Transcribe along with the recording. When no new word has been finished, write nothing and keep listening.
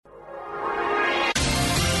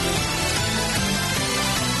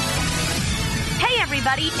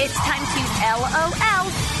everybody. It's time to LOL.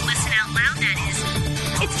 Listen out loud, that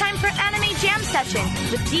is. It's time for Anime Jam Session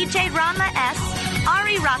with DJ Ranma S,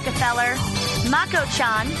 Ari Rockefeller,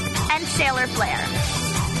 Mako-chan, and Sailor Flare.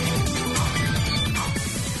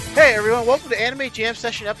 Hey everyone, welcome to Anime Jam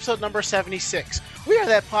Session episode number 76. We are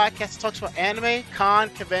that podcast that talks about anime, con,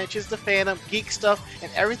 conventions, the fandom, geek stuff,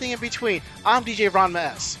 and everything in between. I'm DJ Ranma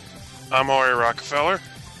S. I'm Ari Rockefeller.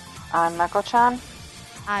 I'm Mako-chan.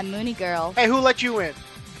 I'm Mooney Girl. Hey, who let you in?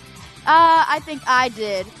 I think I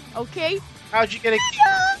did. Okay? How'd you get a...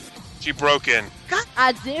 She broke in.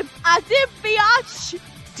 I did, biatch!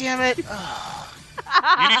 Damn it. You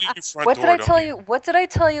need your front What door, did I don't tell you? What did I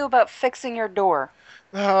tell you about fixing your door?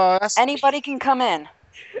 That's... Anybody can come in.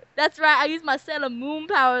 That's right, I used my Sailor Moon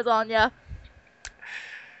powers on ya.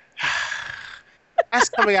 That's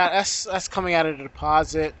coming out. That's coming out of the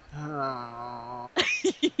deposit. Oh.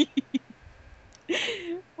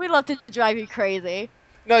 We love to drive you crazy.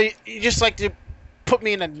 No, you just like to put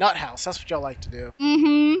me in a nut house. That's what y'all like to do.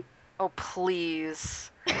 Mm-hmm. Oh,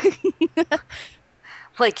 please.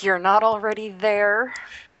 Like you're not already there.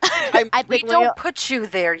 I We think don't put you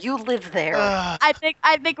there. You live there. I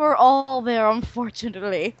think we're all there,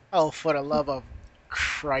 unfortunately. Oh, for the love of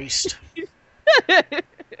Christ.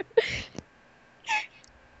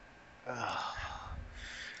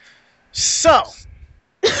 So,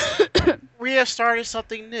 we have started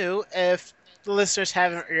something new. If the listeners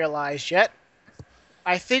haven't realized yet,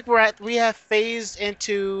 I think we have phased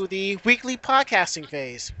into the weekly podcasting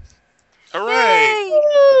phase. Hooray!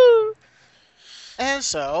 And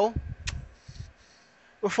so,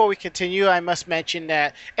 before we continue, I must mention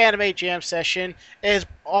that Anime Jam Session is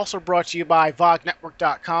also brought to you by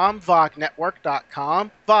VogNetwork.com,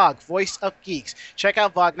 VogNetwork.com, Vog, Voice of Geeks. Check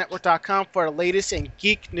out VogNetwork.com for the latest in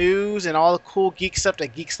geek news and all the cool geek stuff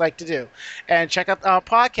that geeks like to do. And check out our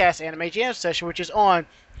podcast, Anime Jam Session, which is on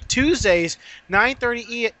Tuesdays,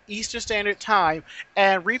 9:30 Eastern Standard Time,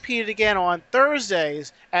 and repeated again on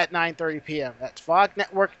Thursdays at 9:30 p.m. That's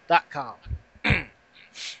VogNetwork.com.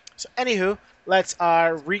 So, anywho, let's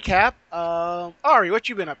recap. Ari, what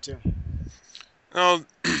you been up to? Oh,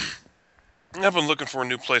 I've been looking for a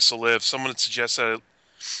new place to live. Someone had suggested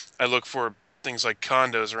I look for things like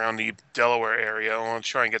condos around the Delaware area. I want to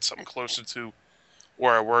try and get something closer to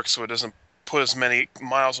where I work so it doesn't put as many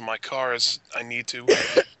miles on my car as I need to.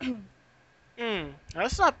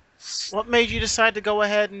 That's not... What made you decide to go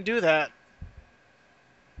ahead and do that?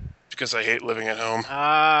 Because I hate living at home.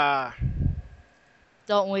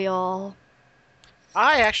 Don't we all?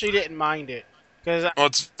 I actually didn't mind it. Because Well,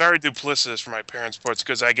 it's very duplicitous for my parents' parts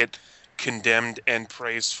because I get condemned and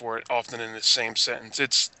praised for it often in the same sentence.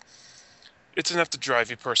 It's enough to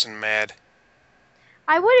drive a person mad.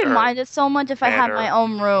 I wouldn't Or mind it so much if I had better. my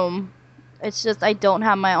own room. It's just I don't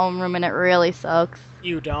have my own room and it really sucks.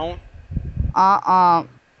 you don't. I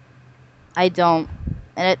don't.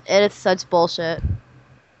 And it is such bullshit.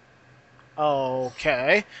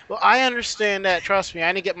 Okay. Well, I understand that. Trust me,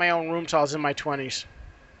 I didn't get my own room till I was in my 20s.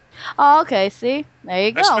 Oh, okay, see? There you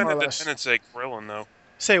I go. spent more or less. Independence Day grilling, though.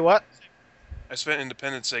 Say what? I spent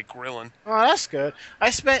Independence Day grilling. Oh, that's good. I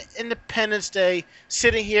spent Independence Day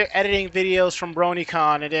sitting here editing videos from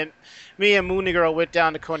BronyCon, and then me and Mooney Girl went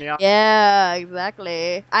down to Coney Island. Yeah,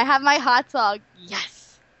 exactly. I have my hot dog.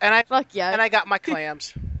 Yes. And Fuck yeah. I got my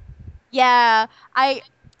clams. Yeah, I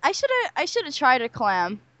should have tried a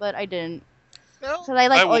clam, but I didn't. No, Cause I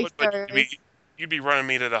like I would, oysters. but you'd be running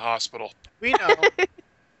me to the hospital. we know.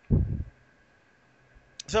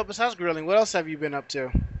 So besides grilling, what else have you been up to?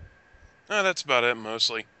 No, that's about it,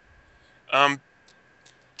 mostly.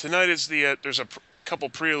 Tonight is there's a couple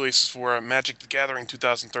pre-releases for Magic the Gathering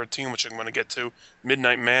 2013, which I'm going to get to.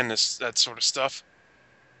 Midnight Madness, that sort of stuff.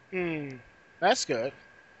 That's good.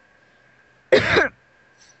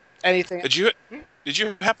 Anything? Did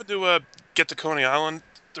you happen to get to Coney Island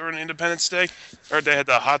during Independence Day? Or they had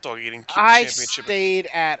the hot dog eating I championship? stayed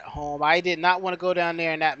at home. I did not want to go down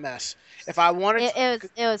there in that mess. If I wanted to...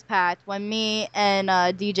 It was packed. When me and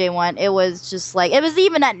DJ went, it was just like, it was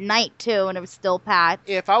even at night too, and it was still packed.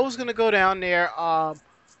 If I was going to go down there, I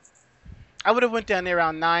would have went down there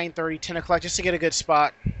around 9:30, 10 o'clock just to get a good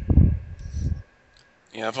spot.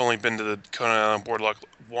 Yeah, I've only been to the Coney Island Boardwalk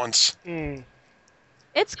once.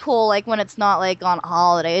 It's cool, like when it's not like on a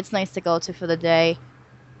holiday. It's nice to go to for the day.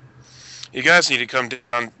 You guys need to come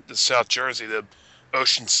down to South Jersey, the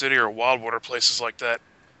Ocean City or Wildwater, places like that.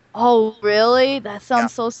 Oh, really? That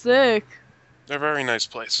sounds so sick. They're very nice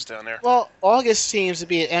places down there. Well, August seems to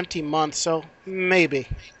be an empty month, so maybe.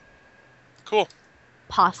 Cool.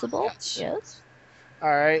 Possible? Yes. Yes. All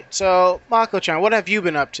right. So, Mako-chan, what have you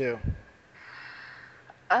been up to?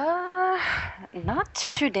 Not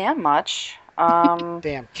too damn much.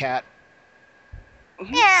 Damn cat.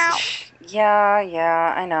 Meow.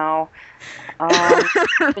 Yeah, I know.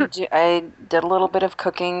 I did a little bit of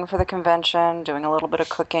cooking for the convention, doing a little bit of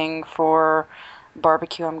cooking for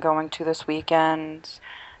barbecue I'm going to this weekend.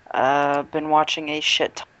 Been watching a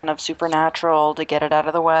shit ton of Supernatural to get it out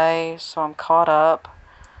of the way, so I'm caught up.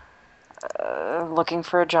 Looking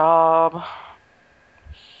for a job.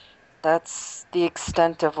 That's the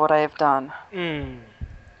extent of what I have done.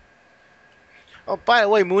 Oh, by the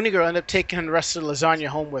way, Mooney Girl ended up taking the rest of the lasagna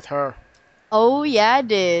home with her. Oh yeah, I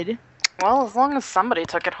did. Well, as long as somebody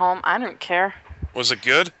took it home, I don't care. Was it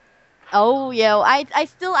good? Oh yeah, I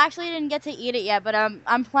still actually didn't get to eat it yet, but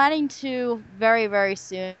I'm planning to very very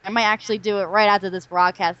soon. I might actually do it right after this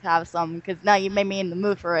broadcast. Have some because now you made me in the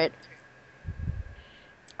mood for it.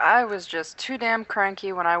 I was just too damn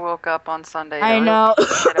cranky when I woke up on Sunday. I to know. really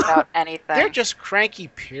give a shit about anything. They're just cranky,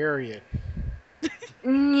 period.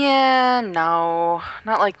 Yeah, no,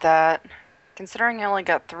 not like that. Considering I only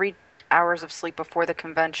got 3 hours of sleep before the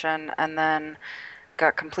convention, and then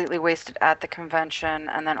got completely wasted at the convention,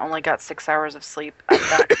 and then only got 6 hours of sleep at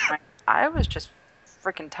that time, I was just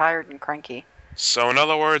freaking tired and cranky. So in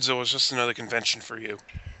other words, it was just another convention for you.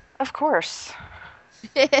 Of course.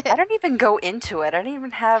 I didn't even go into it. I didn't even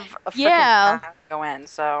have a freaking Yeah. pass to go in,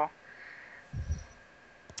 so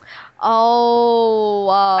Oh,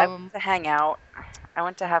 I went to hang out. I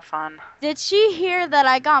went to have fun. did she hear that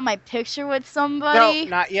I got my picture with No, somebody?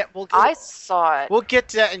 not yet. I saw it. We'll get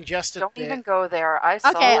to that in just a Don't bit. even go there. I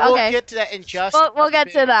saw Okay, it. We'll okay. get to that in just We'll a get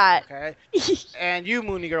bit, to that. Okay. And you,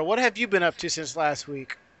 Mooney Girl, what have you been up to since last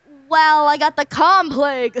week? Well, I got the calm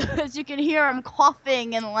plague. As you can hear, I'm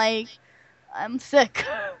coughing and like I'm sick.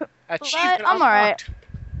 Achievement I'm alright. unlocked.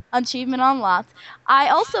 Achievement unlocked. I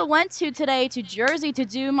also went today to Jersey to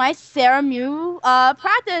do my Sarah Mew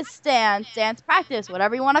practice dance practice,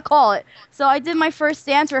 whatever you want to call it. So I did my first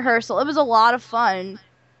dance rehearsal. It was a lot of fun.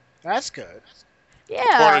 That's good. What part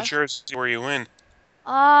Yeah. of Jersey were you in?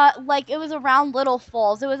 Like it was around Little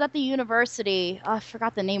Falls. It was at the university. I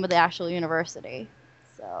forgot the name of the actual university.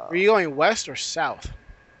 So. Were you going west or south?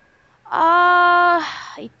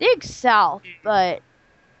 I think south, but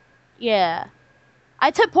yeah. I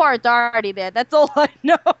took Port Authority there. That's all I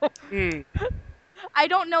know. I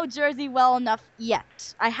don't know Jersey well enough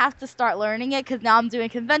yet. I have to start learning it because now I'm doing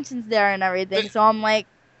conventions there and everything. So I'm like,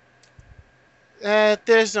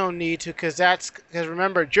 There's no need to, because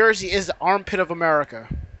remember, Jersey is the armpit of America.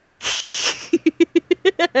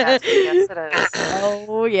 Yes, it is.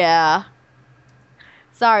 oh yeah.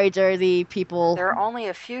 Sorry, Jersey people. There are only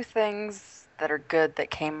a few things that are good that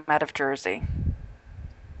came out of Jersey.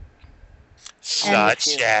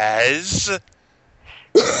 Such as...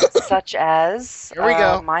 Such as... Here we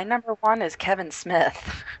go. My number one is Kevin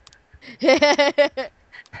Smith.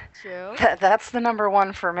 True. That's the number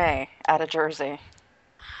one for me out of Jersey.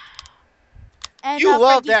 And, You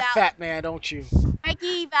love Frankie that Val- fat man, don't you?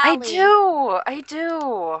 Frankie I Valley.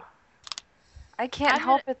 do. I can't I'm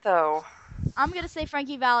help it though. I'm gonna say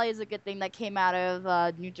Frankie Valley is a good thing that came out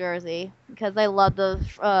of New Jersey because I love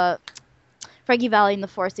the Frankie Valley in the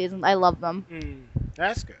Four Seasons. I love them.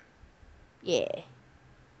 That's good. Yeah.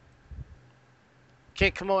 Okay,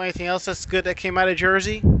 come on. Anything else that's good that came out of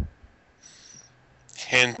Jersey?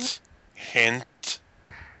 Hint.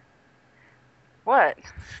 What?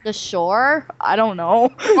 The Shore? I don't know.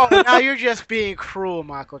 Oh, now you're just being cruel,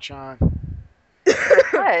 Mako-chan.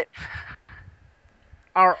 What?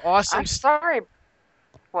 Our awesome, I'm sorry.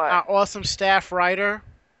 What? our awesome staff writer.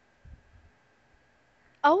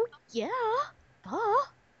 Oh yeah. Duh.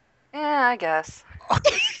 Yeah, I guess.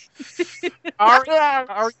 Ari,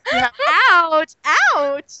 Ari, you have, Ouch!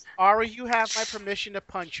 Ouch! Ari, you have my permission to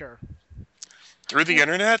punch her. Through the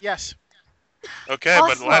internet? Yes. Okay,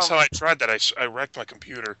 but the last Awesome. time I tried that, I wrecked my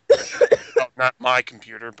computer. Well, not my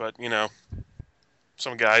computer, but,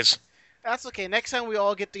 some guys. That's okay. Next time we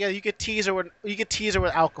all get together, you could tease her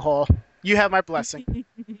with alcohol. You have my blessing.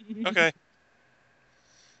 Okay.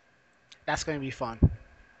 That's gonna be fun.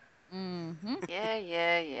 Mm-hmm.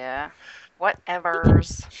 Yeah.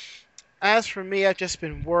 Whatevers. As for me, I've just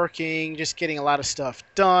been working, just getting a lot of stuff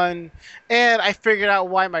done, and I figured out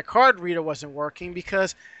why my card reader wasn't working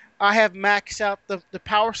because I have maxed out the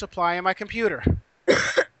power supply in my computer.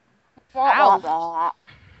 Ow.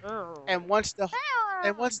 And once the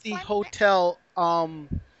hotel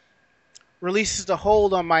releases the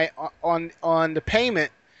hold on my on the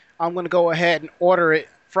payment, I'm gonna go ahead and order it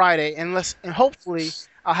Friday, and hopefully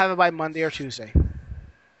I'll have it by Monday or Tuesday.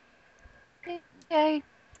 Yay.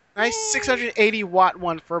 Nice 680 watt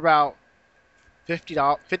one for about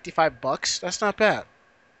 $55. That's not bad.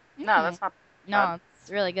 No, that's not. No, it's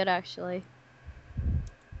really good actually.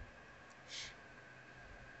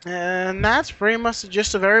 And that's pretty much the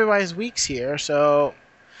gist of everybody's weeks here. So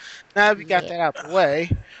now that we got that out of the way,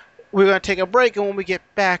 we're going to take a break, and when we get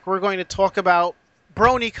back, we're going to talk about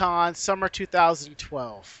BronyCon Summer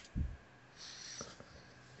 2012.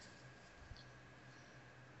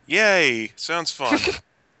 Yay! Sounds fun.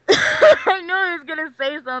 I knew he was gonna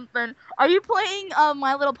say something. Are you playing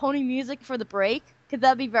My Little Pony music for the break? Cause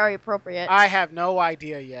that'd be very appropriate. I have no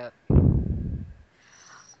idea yet.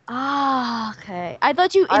 Ah, okay. I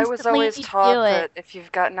thought you I instantly was always knew taught it. that if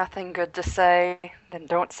you've got nothing good to say, then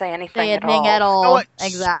don't say anything Say at anything all. at all. You know what?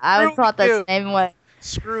 Exactly. I was Screw taught the you. same way.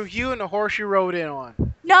 Screw you and the horse you rode in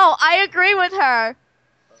on. No, I agree with her.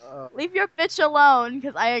 Uh, Leave your bitch alone,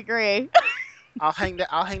 cause I agree. I'll hang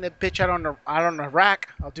that bitch out on the rack.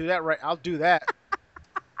 I'll do that right. I'll do that.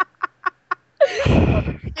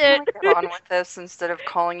 Can we get on with this instead of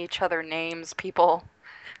calling each other names, people?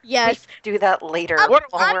 Yes. We do that later. What-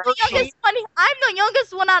 while I'm we're the actually- youngest one. I'm the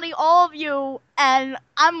youngest one out of all of you, and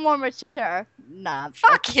I'm more mature. Nah.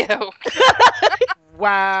 Fuck you.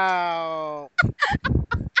 Wow.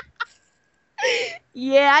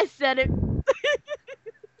 Yeah, I said it.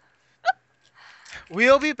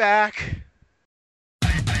 We'll be back.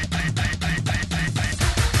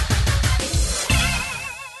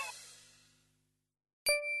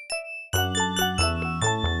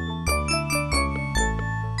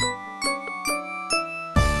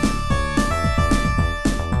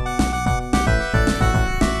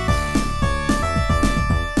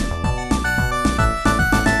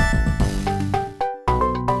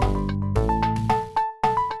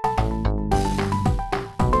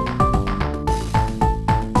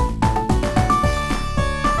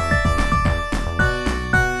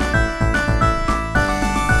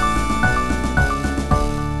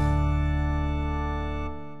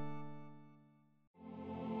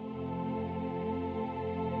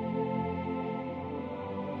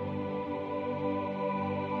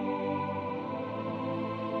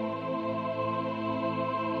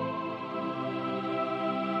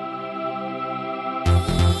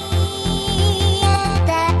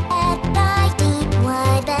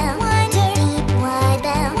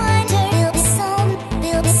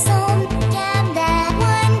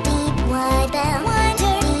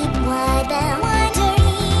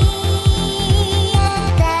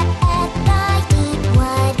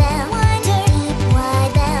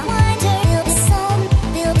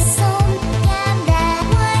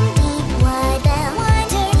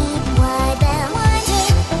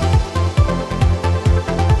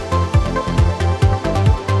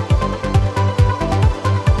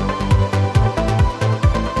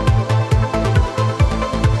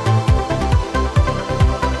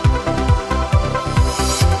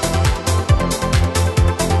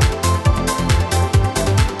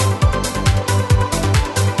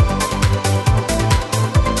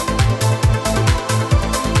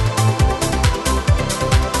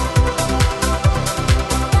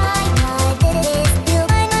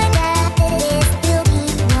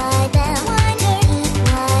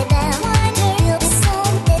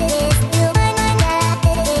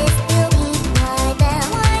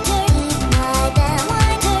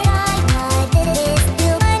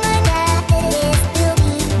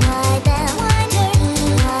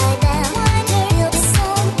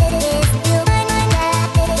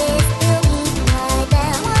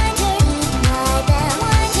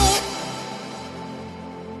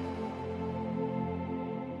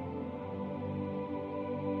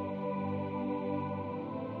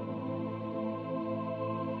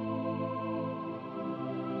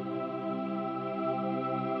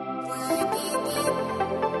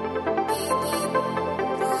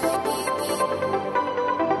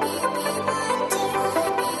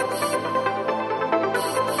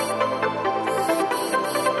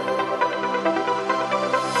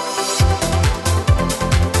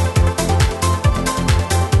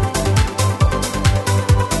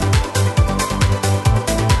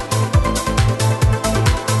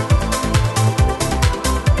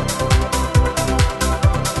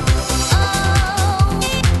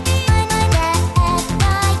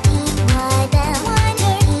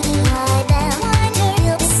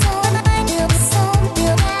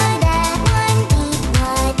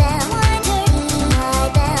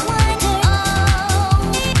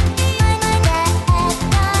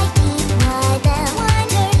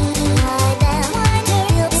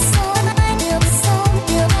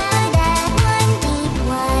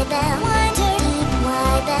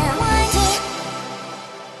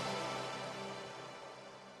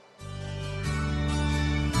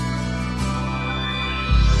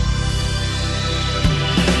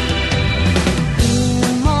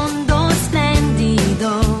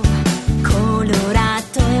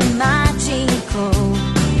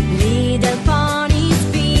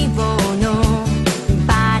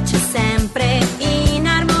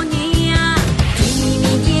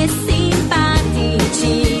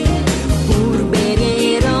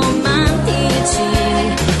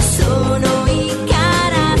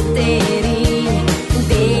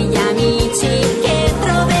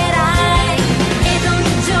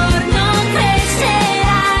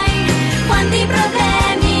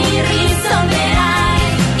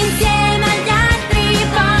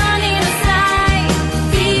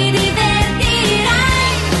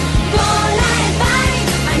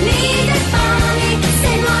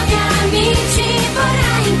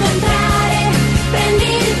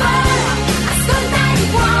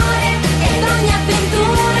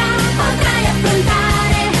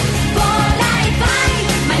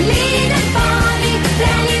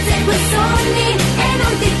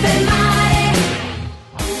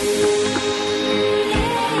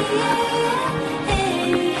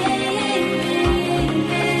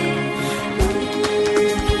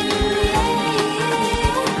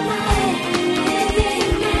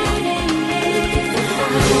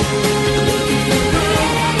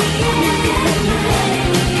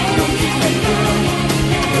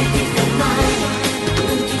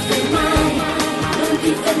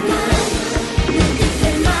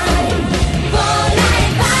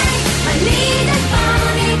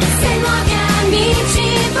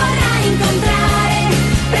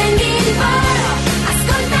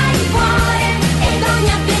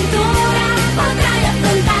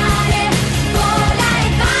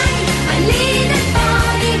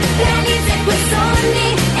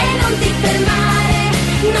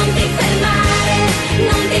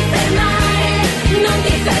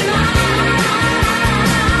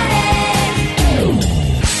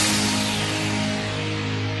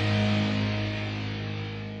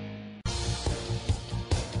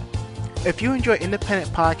 If you enjoy independent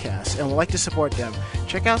podcasts and would like to support them,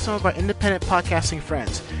 check out some of our independent podcasting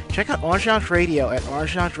friends. Check out Orange Lounge Radio at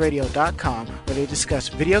orangeloungeradio.com, where they discuss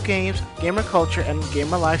video games, gamer culture, and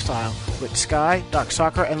gamer lifestyle with Sky, Dark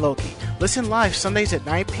Soccer, and Loki. Listen live Sundays at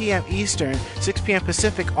 9 p.m. Eastern, 6 p.m.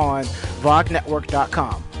 Pacific on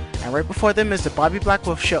vognetwork.com. And right before them is the Bobby Black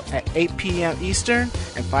Wolf Show at 8 p.m. Eastern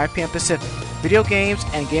and 5 p.m. Pacific. Video games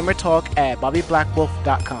and gamer talk at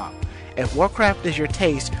bobbyblackwolf.com. If Warcraft is your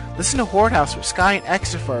taste, listen to Horde House with Sky and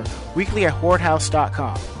Exifer weekly at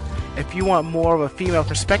hordehouse.com. If you want more of a female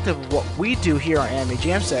perspective of what we do here on Anime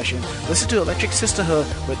Jam Session, listen to Electric Sisterhood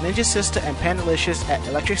with Ninja Sister and Pandalicious at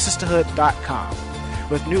electricsisterhood.com,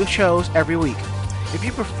 with new shows every week. If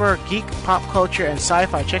you prefer geek, pop culture, and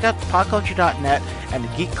sci-fi, check out popculture.net and the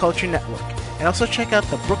Geek Culture Network. And also check out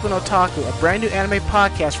the Brooklyn Otaku, a brand new anime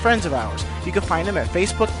podcast, friends of ours. You can find them at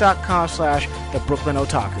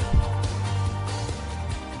facebook.com/thebrooklynotaku.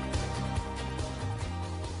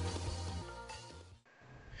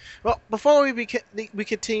 Well, before we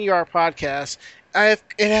continue our podcast, it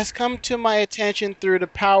has come to my attention through the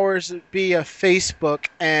powers that be of Facebook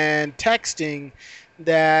and texting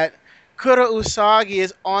that Kura Usagi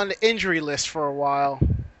is on the injury list for a while.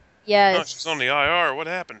 Yes. Oh, she's on the IR. What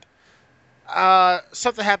happened?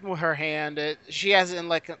 Something happened with her hand. She has it in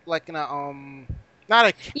not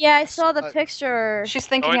a. Yeah, I saw the picture. She's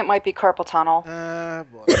thinking it might be carpal tunnel.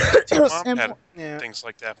 Boy. Mom had things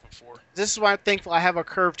like that before. This is why I'm thankful I have a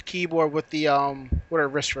curved keyboard with the with a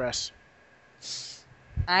wrist rest.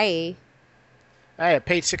 I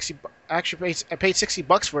paid $60. Actually, I paid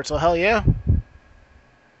 $60 for it. So hell yeah.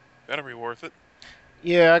 Better be worth it.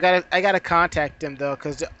 Yeah, I gotta contact them though,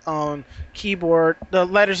 cause the keyboard, the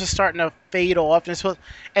letters are starting to fade off, and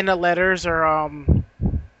the letters are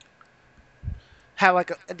have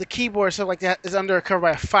the keyboard stuff like that is under a cover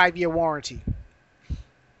by a 5-year warranty.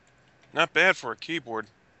 Not bad for a keyboard.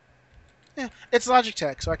 Yeah, it's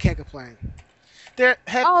Logitech, so I can't complain. Their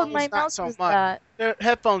headphones my not mouse so was much. that. Their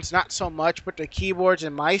headphones not so much, but the keyboards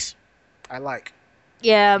and mice, I like.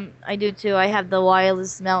 Yeah, I do too. I have the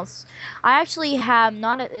wireless mouse. I actually have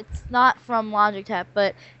it's not from Logitech,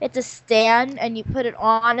 but it's a stand and you put it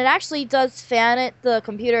on. It actually does fan it, the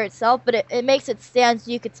computer itself, but it makes it stand so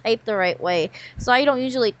you could type the right way. So I don't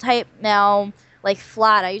usually type now like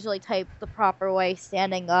flat. I usually type the proper way,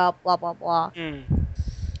 standing up, blah blah blah.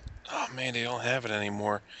 Oh man, they don't have it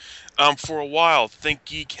anymore. For a while,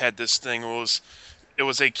 ThinkGeek had this thing. It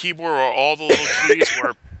was a keyboard where all the little keys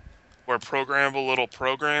were programmable little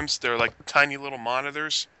programs. They're like tiny little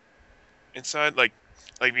monitors inside. Like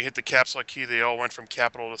if you hit the caps lock key, they all went from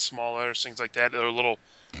capital to small letters, things like that. They're little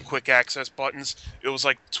quick access buttons. It was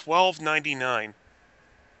like $1,299.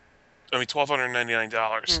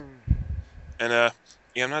 $1,299. And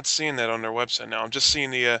yeah, I'm not seeing that on their website now. I'm just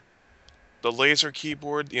seeing the laser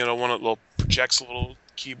keyboard. You know, one that projects a little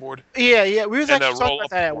keyboard. Yeah. We was actually talking about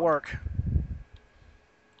that at work.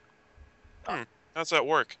 How's that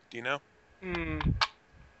work? Do you know?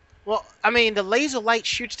 Well, I mean, the laser light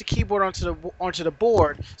shoots the keyboard onto the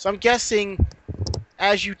board. So I'm guessing,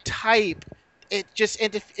 as you type, it just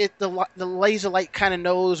the laser light kind of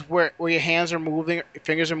knows where your hands are moving, your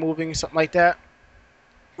fingers are moving, something like that.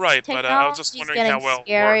 Right, but I was just wondering how well.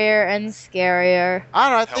 Scarier and scarier. I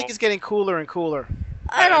don't know. I think it's getting cooler and cooler.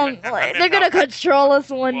 I don't. They're gonna control us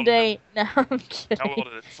one day. No, I'm kidding. How well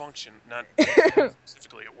did it function? Not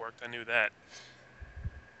specifically, it worked. I knew that.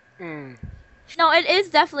 No, it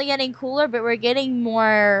is definitely getting cooler, but we're getting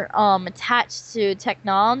more attached to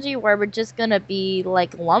technology where we're just gonna be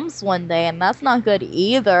like lumps one day, and that's not good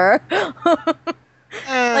either.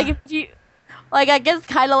 I guess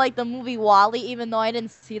kind of like the movie WALL-E, even though I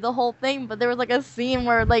didn't see the whole thing, but there was like a scene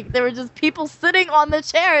where like there were just people sitting on the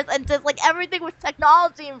chairs and just like everything was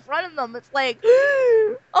technology in front of them. It's like,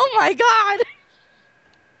 oh my god.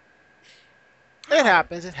 It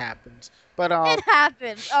happens. But it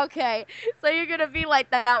happens. Okay, so you're gonna be like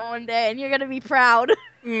that one day, and you're gonna be proud.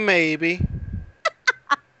 Maybe.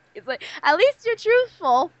 It's like at least you're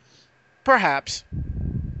truthful. Perhaps.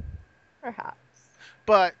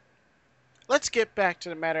 But let's get back to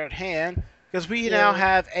the matter at hand, because we now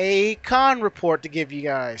have a con report to give you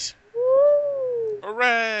guys. Woo!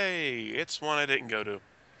 Hooray! It's one I didn't go to.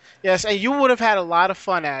 Yes, and you would have had a lot of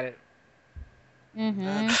fun at it.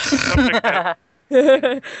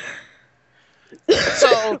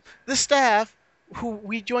 So, the staff,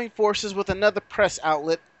 we joined forces with another press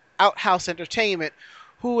outlet, Outhouse Entertainment,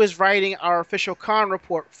 who is writing our official con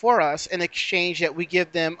report for us in exchange that we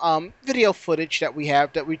give them video footage that we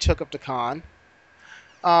took up to con.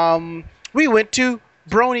 We went to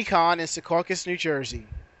BronyCon in Secaucus, New Jersey.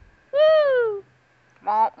 Woo!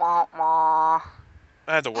 Wah, wah, wah.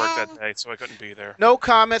 I had to work that day, so I couldn't be there. No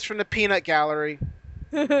comments from the peanut gallery.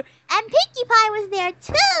 And Pinkie Pie was there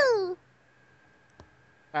too.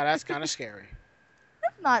 Wow, that's kind of scary.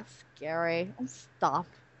 That's not scary. Oh, stop.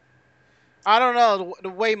 I don't know. The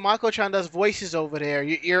way Mako-chan does voices over there,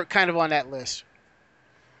 you're kind of on that list.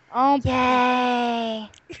 Oh, Yay.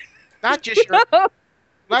 Not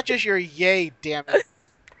just your yay, damn it.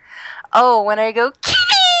 Oh, when I go,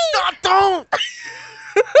 Stop, don't!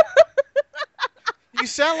 You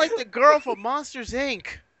sound like the girl from Monsters, Inc.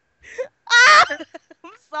 I'm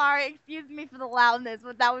sorry. Excuse me for the loudness,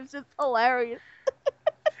 but that was just hilarious.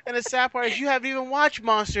 And the sad part is you haven't even watched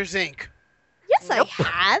Monsters, Inc. Yes, Nope. I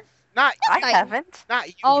have. Not I you, haven't. not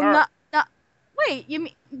you, Oh, her. no. Wait, you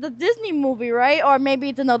mean the Disney movie, right? Or maybe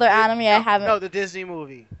it's another anime I haven't. No, the Disney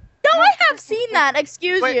movie. No, I have seen that.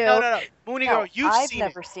 Excuse Wait, you. no. Mooney No, Girl, you've I've seen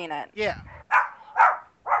never it. seen it. Yeah.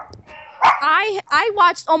 I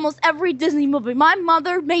watched almost every Disney movie. My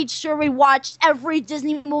mother made sure we watched every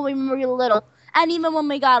Disney movie when we were little, and even when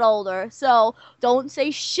we got older. So don't say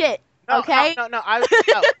shit, No, okay? No.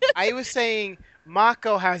 I was saying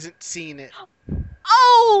Mako hasn't seen it.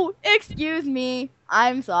 Oh, excuse me.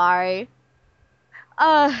 I'm sorry.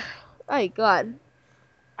 My God.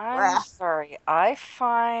 I'm sorry. I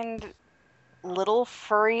find little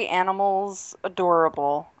furry animals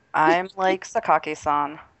adorable. I'm like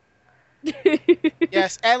Sakaki-san.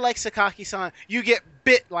 Yes, and like Sakaki-san, you get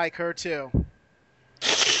bit like her too.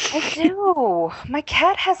 I do. My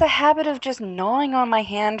cat has a habit of just gnawing on my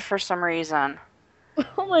hand for some reason.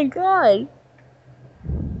 Oh my God.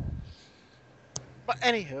 But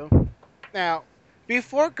anywho, now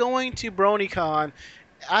before going to BronyCon,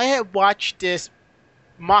 I had watched this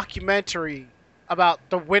mockumentary about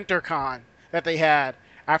the WinterCon that they had.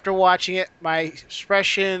 After watching it, my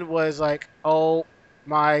expression was like, "Oh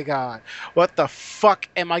my God, what the fuck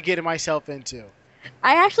am I getting myself into?"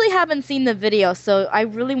 I actually haven't seen the video, so I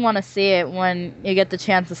really want to see it when you get the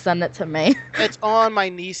chance to send it to me. It's on my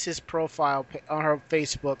niece's profile on her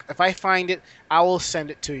Facebook. If I find it, I will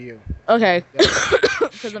send it to you. Okay.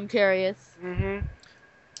 Because I'm curious. Mm-hmm.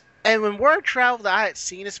 And when word traveled that I had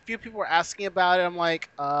seen this, a few people were asking about it. I'm like,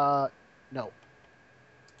 no.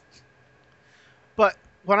 But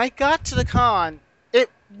when I got to the con, it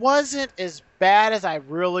wasn't as bad as I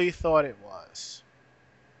really thought it was.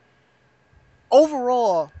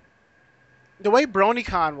 Overall, the way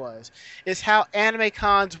BronyCon was is how anime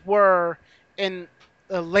cons were in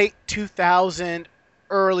the late 2000s,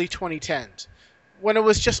 early 2010s, when it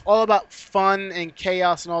was just all about fun and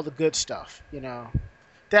chaos and all the good stuff, you know.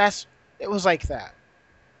 It was like that.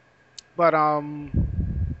 But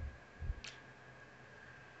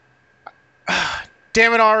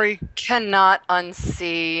damn it, Ari, Cannot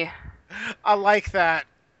unsee. I like that.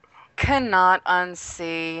 Cannot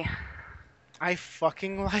unsee. I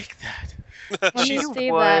fucking like that. Let me You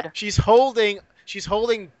see would. that. She's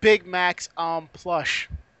holding Big Mac's plush.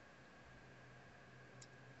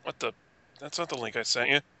 What the? That's not the link I sent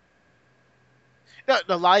you.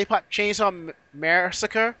 The Lollipop Chainsaw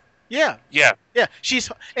Massacre. Yeah. Yeah. She's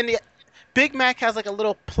and the Big Mac has like a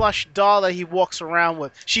little plush doll that he walks around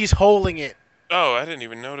with. She's holding it. Oh, I didn't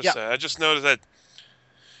even notice Yep. that. I just noticed that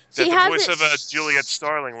She the has voice it of Juliet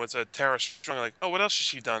Starling was Tara Strong. Like, oh, what else has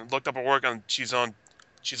she done? Looked up her work on. She's the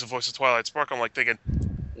voice of Twilight Sparkle. I'm like thinking,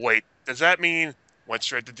 wait, does that mean went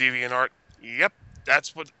straight to DeviantArt? Yep,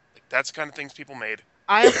 that's the kind of things people made.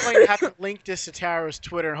 I am going to have to link this to Tara's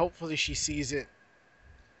Twitter, and hopefully she sees it.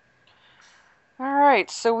 Alright,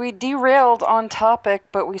 so we derailed on topic,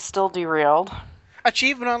 but we still derailed.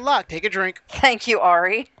 Achievement unlocked. Take a drink. Thank you,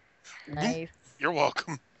 Ari. Nice. You're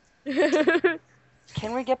welcome.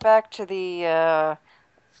 Can we get back to the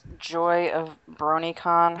joy of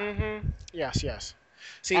BronyCon? Mm-hmm. Yes.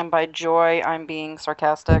 See, And by joy, I'm being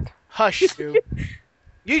sarcastic. hush, you.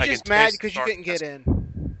 You I just can mad taste because you couldn't get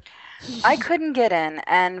in. I couldn't get in,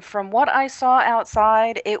 and from what I saw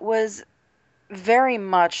outside, it was very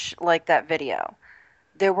much like that video.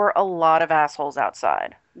 There were a lot of assholes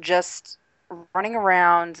outside, just running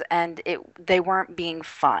around, and they weren't being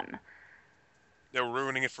fun. They're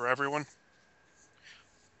ruining it for everyone.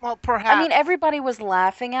 Well, perhaps. I mean, everybody was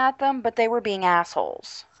laughing at them, but they were being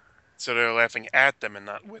assholes. So they're laughing at them and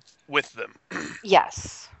not with them.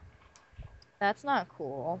 Yes. That's not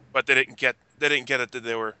cool. But they didn't get it that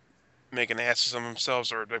they were making asses of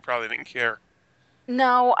themselves, or they probably didn't care.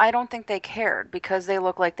 No, I don't think they cared because they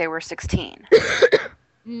look like they were 16.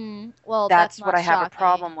 Well, That's not what I have a shocking.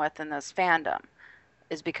 problem with in this fandom,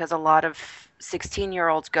 is because a lot of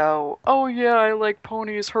 16-year-olds go, "Oh yeah, I like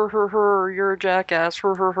ponies, her, you're a jackass,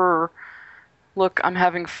 her. Look, I'm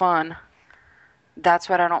having fun." That's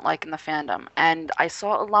what I don't like in the fandom. And I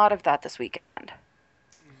saw a lot of that this weekend.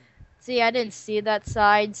 See, I didn't see that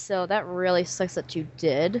side, so that really sucks that you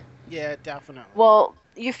did. Yeah, definitely. Well,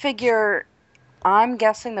 you figure, I'm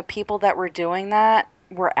guessing the people that were doing that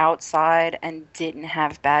were outside and didn't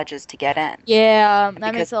have badges to get in. Yeah, And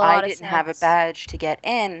that makes because a lot I of didn't have a sense. badge to get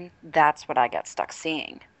in, that's what I got stuck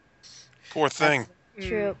seeing. Poor thing.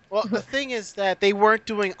 True. Well, the thing is that they weren't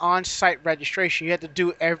doing on-site registration. You had to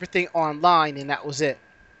do everything online, and that was it.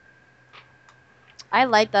 I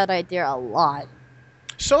like that idea a lot.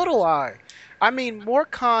 So do I. I mean, more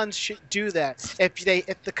cons should do that. If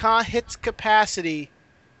the con hits capacity,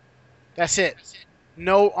 that's it.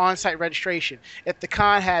 No on-site registration. If the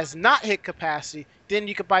con has not hit capacity, then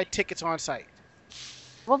you can buy tickets on-site.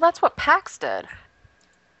 Well, that's what PAX did.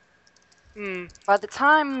 Hmm. By the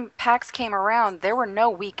time PAX came around, there were no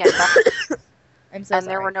weekend badges, I'm so and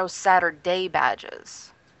there sorry. were no Saturday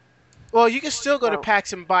badges. Well, you can still go to So-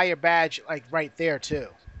 PAX and buy your badge like right there too.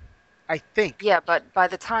 I think. Yeah, but by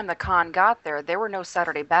the time the con got there were no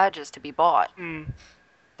Saturday badges to be bought. Hmm.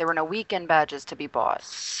 There were no weekend badges to be bought.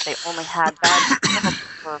 They only had badges available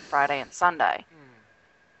for Friday and Sunday.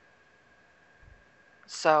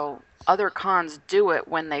 So other cons do it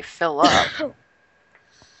when they fill up.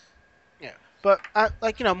 But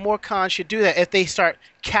more cons should do that if they start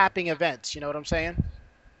capping events. You know what I'm saying?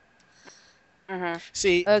 Hmm.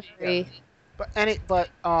 See, Agree.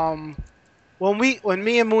 when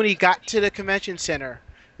me and Mooney got to the convention center,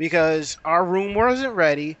 because our room wasn't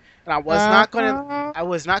ready, and I was not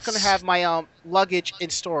gonna have my luggage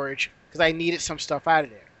in storage because I needed some stuff out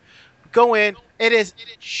of there. Go in, it is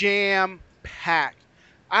jam packed.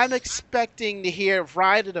 I'm expecting to hear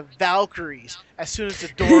Ride of the Valkyries as soon as the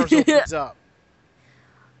doors opens up.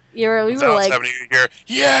 We were Without like, having to hear,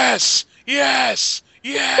 yes, yes,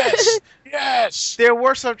 yes, yes. There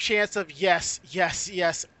were some chants of yes, yes,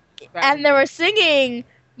 yes. and they were singing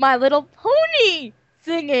My Little Pony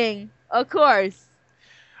singing, of course.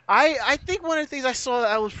 I think one of the things I saw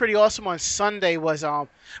that was pretty awesome on Sunday was a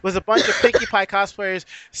bunch of Pinkie Pie cosplayers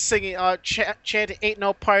singing chanting "Ain't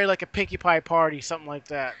no party like a Pinkie Pie party," something like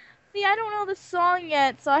that. See, I don't know the song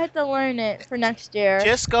yet, so I have to learn it for next year.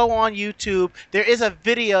 Just go on YouTube. There is a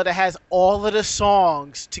video that has all of the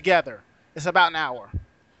songs together. It's about an hour.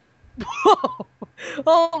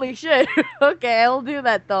 Holy shit. Okay, I'll do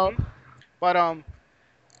that though. But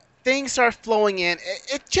things are flowing in.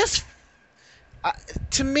 It just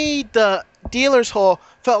to me, the dealer's hall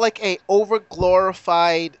felt like a over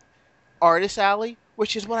glorified artist alley,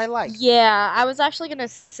 which is what I like. Yeah, I was actually gonna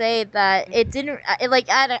say that it didn't like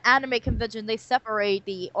at an anime convention they separate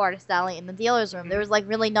the artist alley and the dealer's room. There was like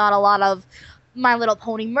really not a lot of My Little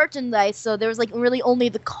Pony merchandise, so there was like really only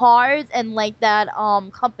the cards and like that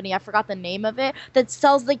company, I forgot the name of it, that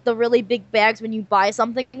sells like the really big bags when you buy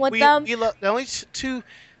something with them. We the only two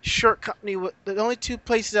shirt company, the only two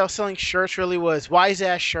places that were selling shirts really was Wise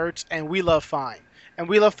Ass Shirts and We Love Fine. And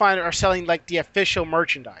We Love Fine are selling like the official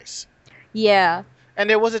merchandise. Yeah. And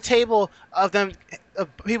there was a table of them, of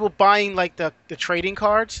people buying like the trading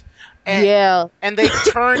cards, and Yeah. and they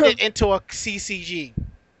turned it into a CCG.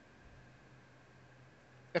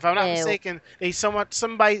 If I'm not Ew. mistaken,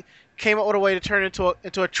 somebody came up with a way to turn it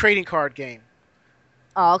into a trading card game.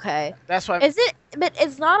 Oh, okay. That's why. Is it? But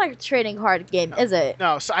it's not a trading card game, is it?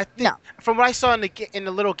 No, so I think No. from what I saw in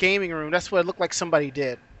the little gaming room, that's what it looked like somebody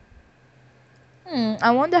did.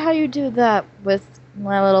 I wonder how you do that with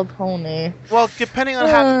My Little Pony. Well, depending on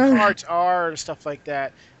how the cards are and stuff like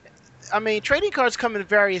that. I mean, trading cards come in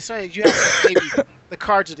various ways. You have maybe the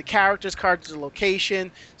cards of the characters, cards of the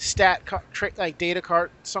location, like data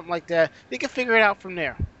card, something like that. They can figure it out from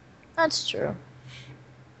there. That's true.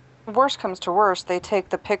 Worst comes to worst, they take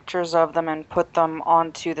the pictures of them and put them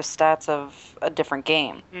onto the stats of a different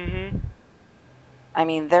game. Mm-hmm. I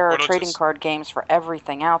mean, there Or are they'll trading just- card games for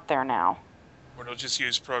everything out there now. Or they'll just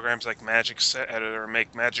use programs like Magic Set Editor and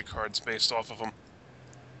make magic cards based off of them.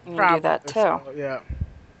 You can do that too. So, yeah.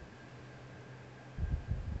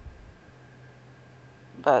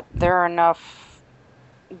 But there are enough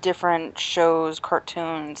different shows,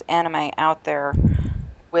 cartoons, anime out there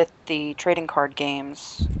with the trading card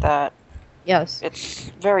games that Yes. it's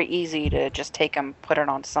very easy to just take them, put it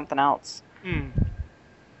onto something else. Mm.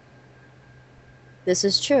 This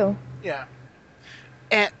is true. Yeah.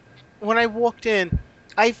 And when I walked in,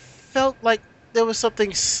 I felt like there was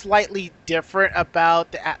something slightly different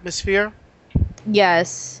about the atmosphere.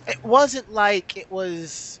 Yes. It wasn't like it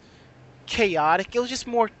was chaotic. It was just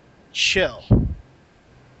more chill.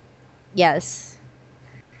 Yes.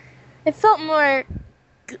 It felt more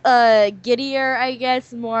giddier, I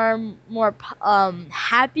guess, more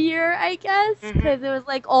happier, I guess, because it was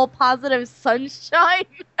like all positive sunshine.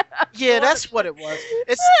 Yeah, that's what it was.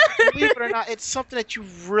 It's believe it or not, it's something that you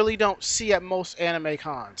really don't see at most anime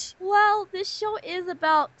cons. Well, this show is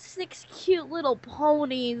about 6 cute little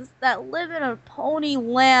ponies that live in a pony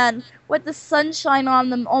land with the sunshine on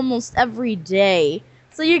them almost every day.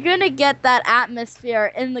 So you're gonna get that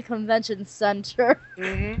atmosphere in the convention center.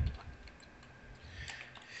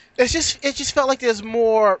 It just felt like there's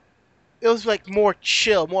more. It was like more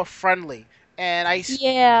chill, more friendly. And I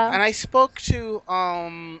spoke to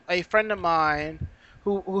a friend of mine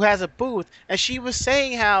who has a booth, and she was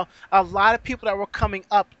saying how a lot of people that were coming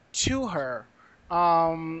up to her,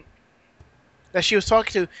 that she was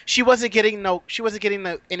talking to, she wasn't getting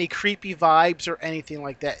any creepy vibes or anything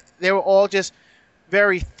like that. They were all just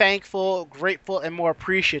very thankful, grateful, and more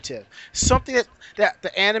appreciative. Something that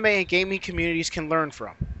the anime and gaming communities can learn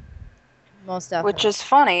from. Most definitely. Which is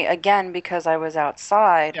funny, again, because I was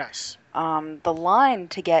outside. Yes. The line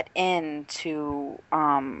to get in to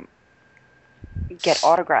get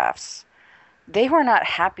autographs, they were not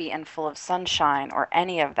happy and full of sunshine or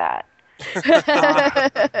any of that.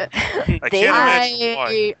 I can't imagine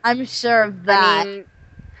why. I'm sure of that. I mean,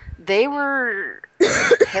 they were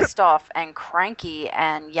pissed off and cranky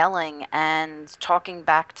and yelling and talking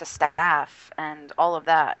back to staff and all of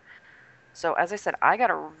that. So, as I said, I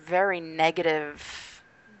got a very negative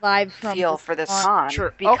Vibe from feel for this con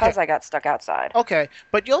because I got stuck outside. Okay,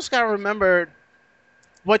 but you also got to remember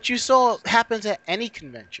what you saw happens at any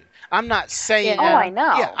convention. I'm not saying. Oh, I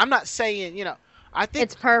know. Yeah, I'm not saying. I think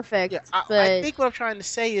it's perfect. Yeah, but I think what I'm trying to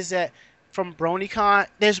say is that from BronyCon,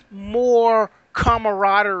 there's more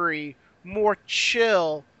camaraderie, more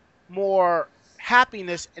chill, more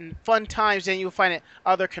happiness and fun times than you'll find at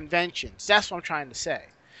other conventions. That's what I'm trying to say.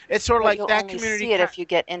 It's sort of like you'll that only community. See it if you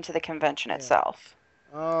get into the convention itself.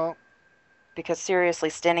 Oh. Because seriously,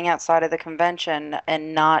 standing outside of the convention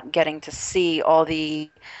and not getting to see all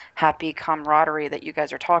the happy camaraderie that you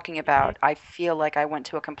guys are talking about, I feel like I went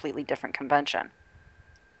to a completely different convention.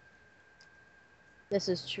 This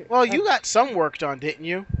is true. Well, you got some work done, didn't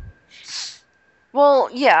you? Well,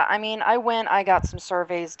 yeah. I mean, I got some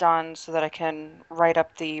surveys done so that I can write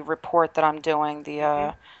up the report that I'm doing,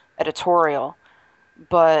 the editorial.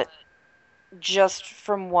 But just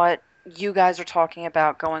from what you guys are talking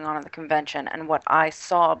about going on in the convention and what I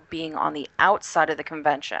saw being on the outside of the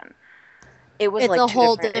convention, it was it's like a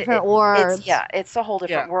whole different world. It's a whole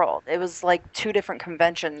different world. It was like 2 different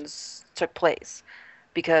conventions took place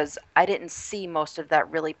because I didn't see most of that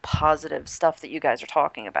really positive stuff that you guys are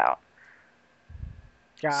talking about.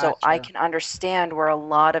 Gotcha. So I can understand where a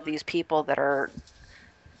lot of these people that are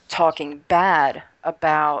talking bad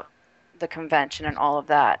about the convention and all of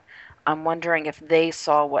that, I'm wondering if they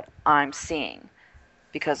saw what I'm seeing.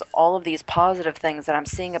 Because all of these positive things that I'm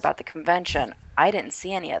seeing about the convention, I didn't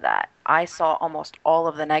see any of that. I saw almost all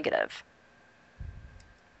of the negative.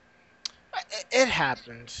 It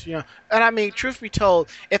happens, And I mean, truth be told,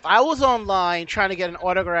 if I was online trying to get an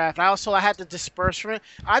autograph and I was told I had to disperse from it,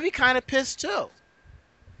 I'd be kind of pissed too.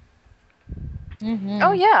 Mm-hmm.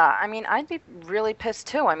 Oh yeah, I mean, I'd be really pissed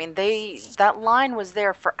too. I mean, that line was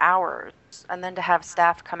there for hours, and then to have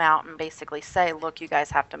staff come out and basically say, "Look, you guys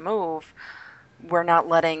have to move. We're not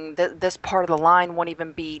letting this part of the line won't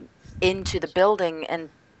even be into the building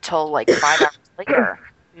until like 5 hours later.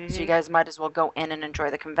 So you guys might as well go in and enjoy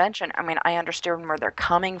the convention." I mean, I understand where they're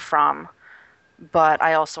coming from, but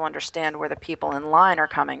I also understand where the people in line are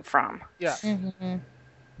coming from. Yeah. Mm-hmm.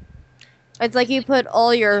 It's like you put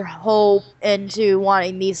all your hope into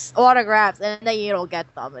wanting these autographs and then you don't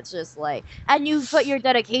get them. It's just like, and you put your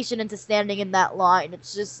dedication into standing in that line.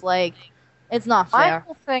 It's just like, it's not fair. My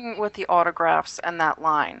whole thing with the autographs and that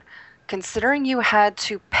line, considering you had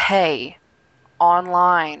to pay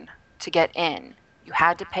online to get in, you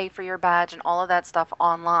had to pay for your badge and all of that stuff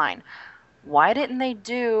online, why didn't they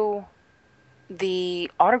do the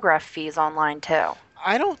autograph fees online too?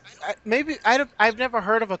 I've never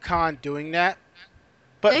heard of a con doing that.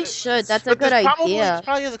 But they should. That's a good idea. There's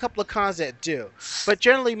probably a couple of cons that do. But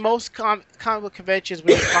generally, most comic book conventions,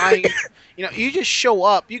 when you're buying, you just show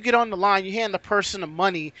up, you get on the line, you hand the person the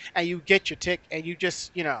money, and you get your ticket, and you just,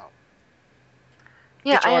 Yeah,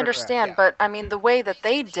 I understand, but I mean, the way that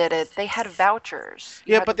they did it, they had vouchers.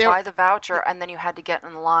 You had to buy the voucher, and then you had to get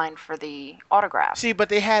in line for the autograph. See, but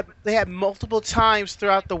they had multiple times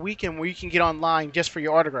throughout the weekend where you can get online just for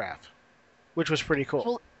your autograph, which was pretty cool.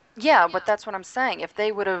 Well, yeah, but that's what I'm saying. If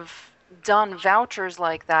they would have done vouchers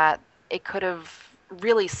like that, it could have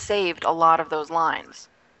really saved a lot of those lines.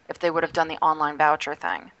 If they would have done the online voucher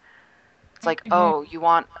thing. It's like, oh, you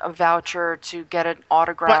want a voucher to get an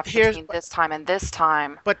autograph here's- between this time and this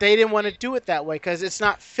time. But they didn't want to do it that way because it's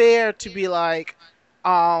not fair to be like,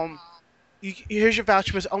 here's your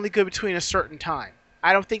voucher, but it's only good between a certain time.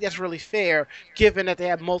 I don't think that's really fair, given that they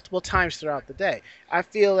have multiple times throughout the day. I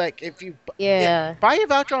feel like if you buy your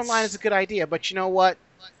voucher online is a good idea, but you know what?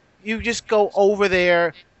 You just go over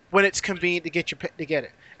there when it's convenient to get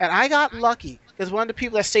it. And I got lucky because one of the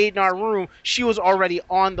people that stayed in our room, she was already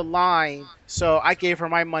on the line, so I gave her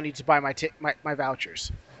my money to buy my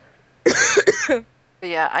vouchers. But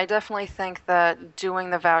yeah, I definitely think that doing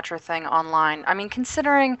the voucher thing online, I mean,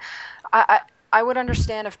 considering I would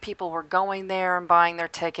understand if people were going there and buying their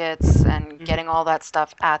tickets and getting all that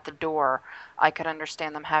stuff at the door. I could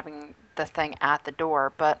understand them having the thing at the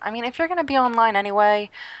door. But, I mean, if you're going to be online anyway,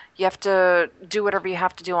 you have to do whatever you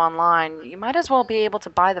have to do online. You might as well be able to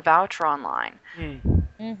buy the voucher online.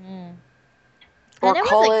 Mm-hmm. Or And it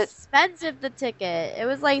call was it... expensive, the ticket. It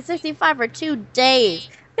was like $65 for 2 days.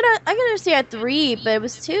 I could understand 3, but it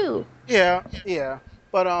was 2. Yeah.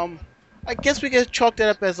 But I guess we could chalk that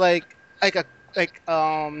up as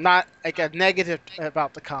not like a negative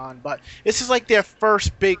about the con, but this is like their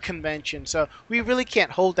first big convention, so we really can't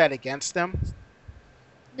hold that against them.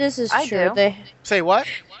 This is I true. do. Say what?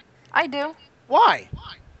 I do. Why?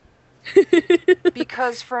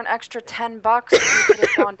 Because for an extra $10, you could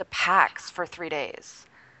have gone to PAX for 3 days.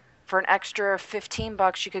 For an extra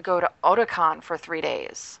 $15, you could go to Otakon for 3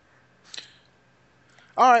 days.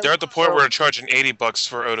 All right. They're at the point where they're charging $80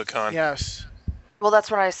 for Otakon. Yes. Well, that's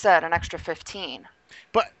what I said, an extra 15.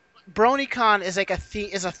 But BronyCon is like a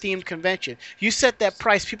themed convention. You set that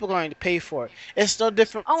price, people are going to pay for it. It's no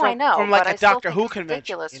different Oh, I know, from like but I a still Doctor think Who it's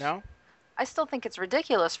convention, ridiculous. you know? I still think it's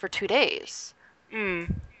ridiculous for 2 days. I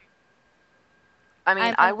mean,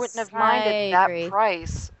 I I wouldn't have minded agree. that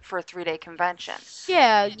price for a 3-day convention.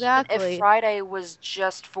 Yeah, If exactly. Friday was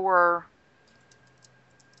just for,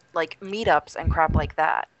 like, meetups and crap like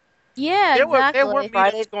that. Yeah, There were exactly.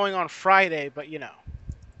 meetups going on Friday, but you know.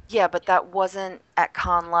 Yeah, but that wasn't at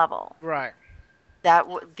con level. Right.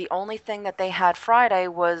 The only thing that they had Friday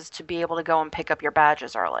was to be able to go and pick up your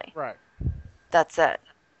badges early. Right. That's it.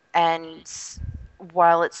 And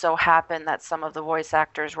while it so happened that some of the voice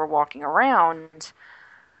actors were walking around,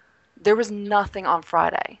 there was nothing on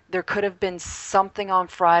Friday. There could have been something on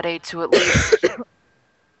Friday to at least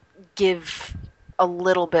give a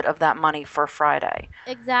little bit of that money for Friday.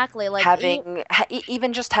 Exactly. Like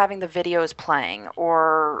Even just having the videos playing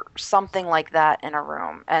or something like that in a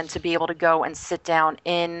room, and to be able to go and sit down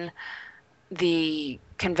in the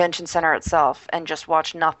convention center itself and just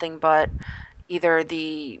watch nothing but either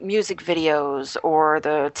the music videos or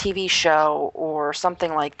the TV show or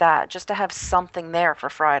something like that, just to have something there for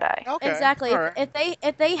Friday. Okay. Exactly. All right.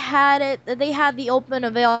 If they had they had the open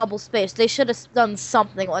available space, they should have done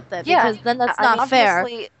something with it. Yeah, Because then that's I mean, not fair.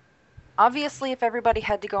 Obviously, if everybody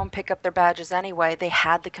had to go and pick up their badges anyway, they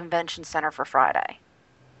had the convention center for Friday.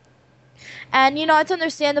 And it's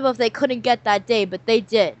understandable if they couldn't get that day, but they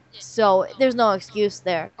did. So there's no excuse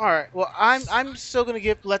there. All right. Well, I'm still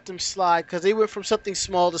gonna let them slide because they went from something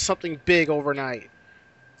small to something big overnight.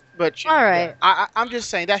 But All right. yeah, I'm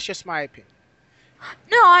just saying that's just my opinion.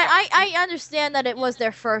 No, I understand that it was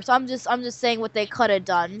their first. I'm just saying what they could have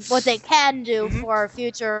done, what they can do for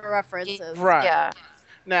future references. Right. Yeah.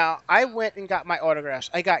 Now I went and got my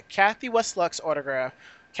autographs. I got Kathy Westluck's autograph.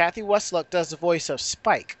 Kathy Westluck does the voice of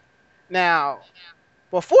Spike. Now,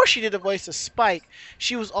 before she did the voice of Spike,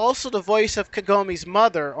 she was also the voice of Kagomi's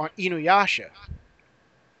mother on Inuyasha.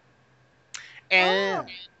 And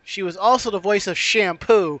she was also the voice of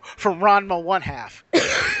Shampoo from Ranma One Half.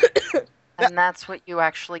 And that's what you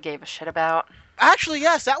actually gave a shit about? Actually,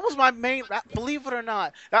 yes, that was my main. Believe it or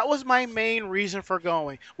not, that was my main reason for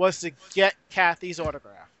going, was to get Kathy's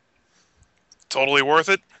autograph. Totally worth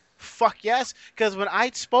it. Fuck yes, because when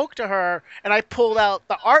I spoke to her and I pulled out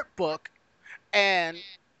the art book and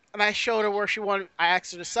I showed her where she wanted, I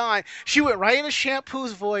asked her to sign, she went right into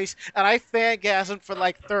Shampoo's voice and I fangasmed for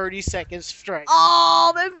like 30 seconds straight.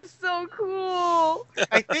 Oh, that's so cool.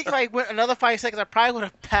 I think if I went another 5 seconds, I probably would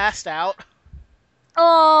have passed out.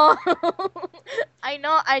 Oh, I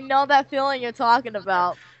know that feeling you're talking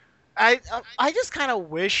about. I just kind of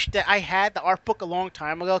wish that I had the art book a long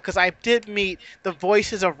time ago because I did meet the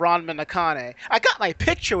voices of Ranma Nakane. I got my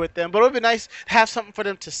picture with them, but it would be nice to have something for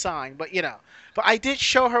them to sign. But but I did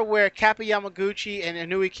show her where Kappa Yamaguchi and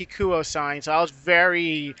Inui Kikuo signed, so I was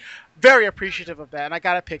very, very appreciative of that, and I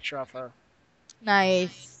got a picture of her.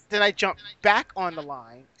 Nice. Then I jumped back on the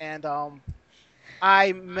line, and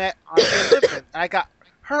I met Andrea Lipman, and I got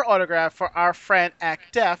her autograph for our friend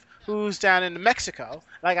Act Def, who's down in Mexico.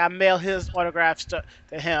 Like I mail his autographs to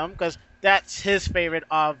him because that's his favorite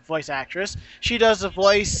voice actress. She does the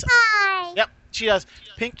voice. Hi. Yep, she does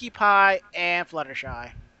Pinkie Pie and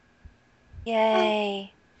Fluttershy.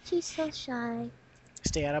 Yay. She's so shy.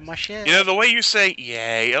 Stay out of my shed. You know, the way you say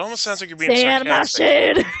 "yay," it almost sounds like you're being Stay out of my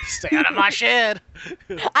sarcastic. shed. Stay out of my shed.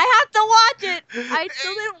 I have to watch it. I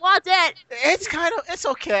still didn't watch it. It's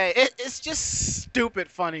okay. It's just stupid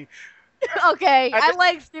funny. Okay, I I ju-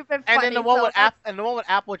 like stupid funny. And then the one so with the one with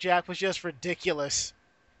Applejack was just ridiculous.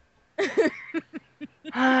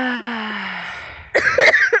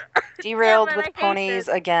 Derailed Damn it, I with hate ponies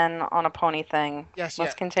this. again on a pony thing. Yes,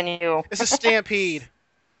 Let's yeah. continue. It's a stampede.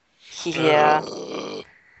 Yeah.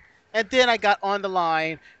 And then I got on the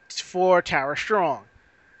line for Tara Strong.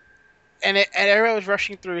 And everyone was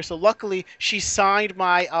rushing through, so luckily she signed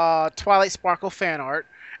my Twilight Sparkle fan art.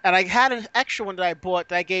 And I had an extra one that I bought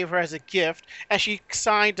that I gave her as a gift, and she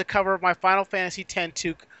signed the cover of my Final Fantasy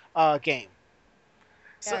X-2 game.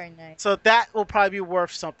 Very nice. So that will probably be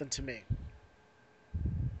worth something to me.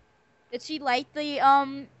 Did she like the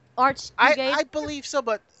arch you gave? I believe so,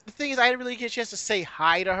 but the thing is, I didn't really get a chance to say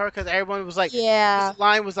hi to her because everyone was like, Yeah. this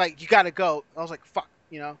line was like, you gotta go. I was like, fuck,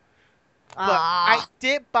 you know. But I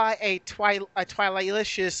did buy a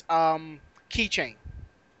Twilightlicious keychain.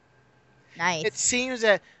 Nice. It seems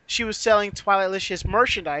that she was selling Twilightlicious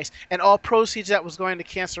merchandise, and all proceeds that was going to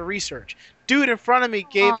cancer research. Dude in front of me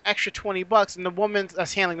gave extra $20, and the woman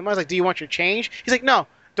that's handling the money was like, "Do you want your change?" He's like, "No,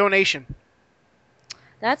 donation."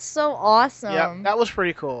 That's so awesome. Yeah, that was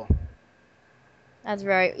pretty cool. That's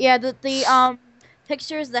very the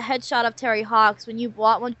pictures, the headshot of Terry Hawks when you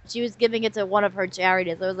bought one, she was giving it to one of her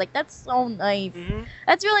charities. I was like, that's so nice. Hmm.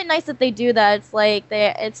 That's really nice that they do that. It's like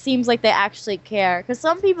it seems like they actually care, because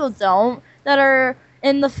some people don't that are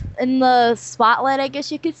in the spotlight, I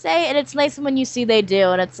guess you could say. And it's nice when you see they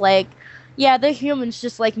do, and it's like, yeah, they're humans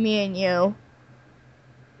just like me and you.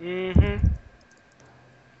 Hmm.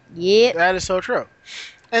 Yep, That is so true.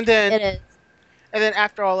 And then it is. And then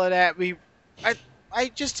after all of that,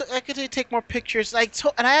 I could take more pictures.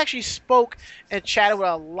 And I actually spoke and chatted with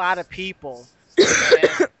a lot of people,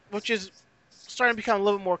 which is starting to become a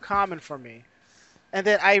little more common for me. And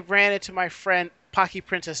then I ran into my friend Pocky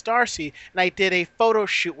Princess Darcy, and I did a photo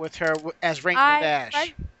shoot with her as Rainbow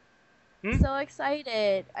Dash. I'm so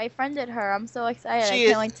excited. I friended her. I'm so excited. She I is-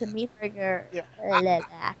 can't wait to meet her. Yeah.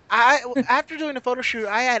 After doing the photo shoot,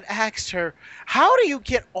 I had asked her, "How do you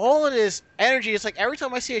get all of this energy?" It's like every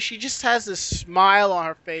time I see her, she just has this smile on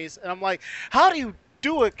her face, and I'm like, "How do you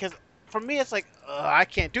do it?" Because for me, it's like I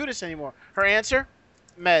can't do this anymore. Her answer: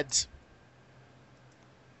 meds.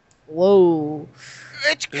 Whoa.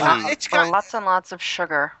 It's Or got. lots and lots of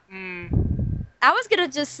sugar. I was gonna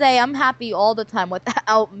just say I'm happy all the time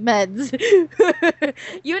without meds.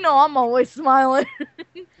 You know I'm always smiling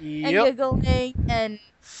and Yep. giggling, and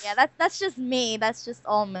yeah, that's just me. That's just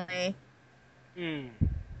all me. Mm.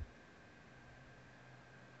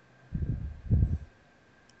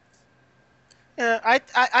 Yeah,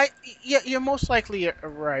 yeah, you're most likely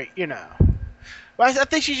right. You know, but I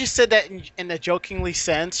think she just said that in a jokingly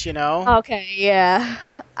sense. You know. Okay, yeah.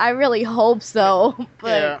 I really hope so,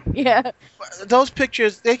 but yeah. Those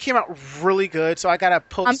pictures, they came out really good, so I gotta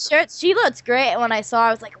post. I'm sure she looks great. When I saw her,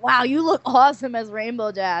 I was like, wow, you look awesome as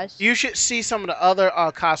Rainbow Dash. You should see some of the other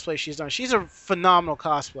cosplays she's done. She's a phenomenal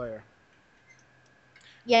cosplayer.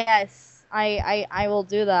 Yes, I will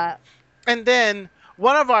do that. And then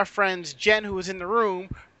one of our friends, Jen, who was in the room,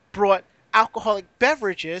 brought alcoholic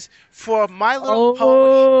beverages for My Little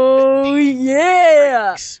Oh, yeah.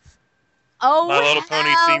 drinks. Oh, My Little Pony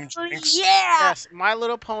hell themed drinks? Yeah. Yes, My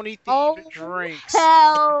Little Pony themed Oh, drinks.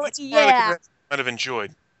 hell That's part of the yeah. convention I might have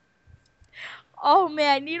enjoyed. Oh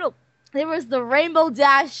man, there was the Rainbow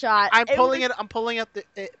Dash shot. I'm pulling it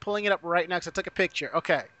up right now because I took a picture.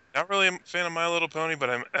 Okay. Not really a fan of My Little Pony, but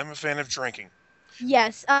I'm a fan of drinking.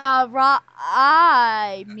 Yes,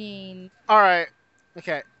 I mean, All right.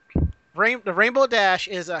 Okay. The Rainbow Dash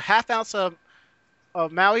is a half ounce of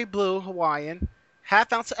Maui Blue Hawaiian,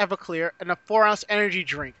 half ounce of Everclear, and a 4-ounce energy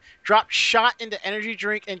drink. Drop shot into energy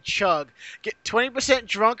drink and chug. Get 20%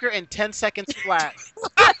 drunker in 10 seconds flat.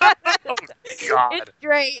 God. it's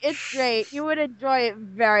great. It's great. You would enjoy it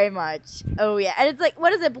very much. Oh yeah, and it's like,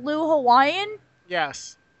 what is it, Blue Hawaiian?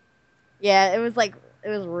 Yes. Yeah, it was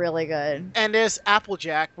really good. And there's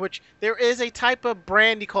Applejack, which there is a type of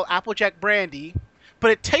brandy called Applejack brandy,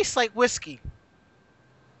 but it tastes like whiskey.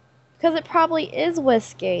 Because it probably is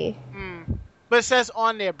whiskey. But it says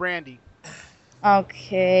on there brandy.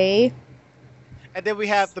 Okay. And then we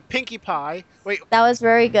have the Pinkie Pie. Wait, That was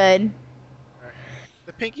very good.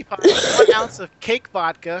 The Pinkie Pie is 1 ounce of cake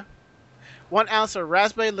vodka, 1 ounce of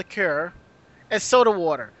raspberry liqueur, and soda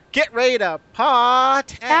water. Get ready to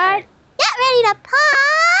party. That- Get ready to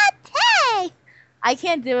party! I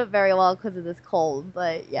can't do it very well because of this cold,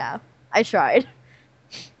 but yeah, I tried.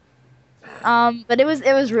 But it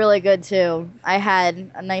was really good too. I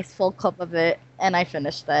had a nice full cup of it, and I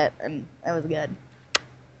finished it, and it was good.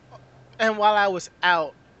 And while I was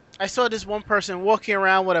out, I saw this one person walking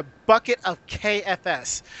around with a bucket of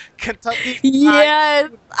KFS, Kentucky Fried. Yes,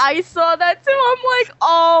 I saw that too. I'm like,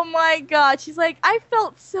 oh my god. She's like, I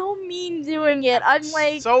felt so mean doing it. I'm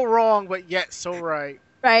like, So wrong, but yet so right.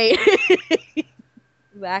 right.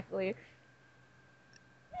 Exactly.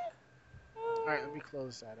 All right, let me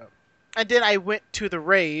close that up. And then I went to the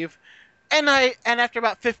rave, and after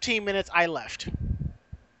about 15 minutes, I left.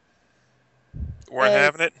 Weren't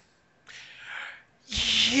having it.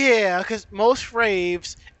 Yeah, because most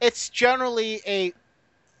raves, it's generally it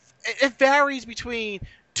varies between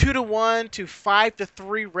 2-to-1 to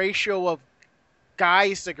 5-to-3 ratio of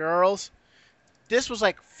guys to girls. This was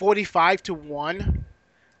like 45-to-1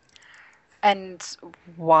 And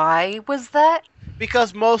why was that?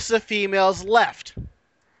 because most of the females left.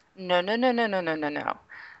 No.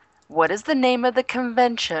 What is the name of the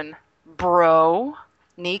convention? Bro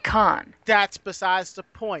Nikon. That's besides the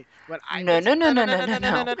point. When I No.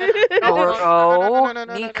 Bro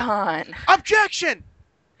Nikon. Objection!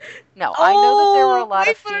 No, I know that there were a lot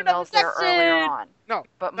wait of for an females there earlier objection. on. No,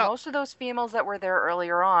 But no. most of those females that were there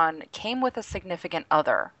earlier on came with a significant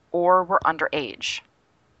other or were underage.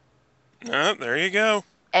 Oh, there you go.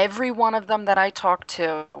 Every one of them that I talked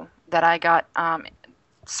to, that I got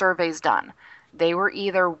surveys done, they were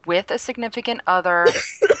either with a significant other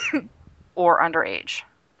or underage.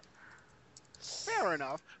 Fair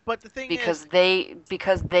enough. But the thing Because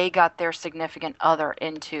is, they got their significant other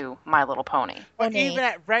into My Little Pony. but Funny. even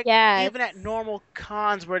at normal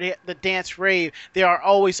cons where the dance rave, they are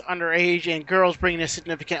always underage and girls bring their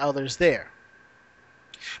significant others there.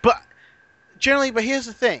 But here's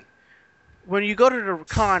the thing: when you go to the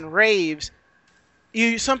con raves,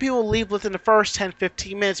 some people leave within the first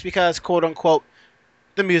 10-15 minutes because quote unquote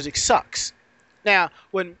the music sucks. Now,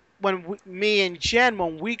 me and Jen,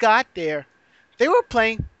 when we got there, they were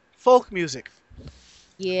playing folk music.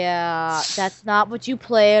 Yeah, that's not what you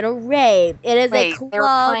play at a rave. It is Wait, a club. they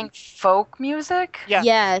were playing folk music? Yeah.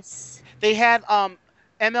 Yes. They had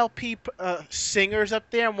MLP singers up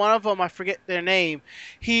there, and one of them, I forget their name.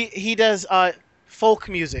 He does folk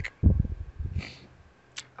music.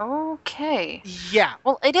 Okay. Yeah,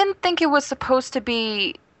 Well, I didn't think it was supposed to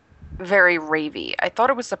be very ravey. I thought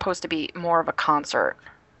it was supposed to be more of a concert.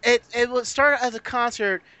 it was started as a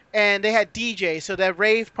concert, and they had DJs, so that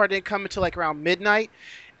rave part didn't come until like around midnight,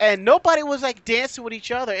 and nobody was like dancing with each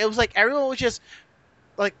other. It was like everyone was just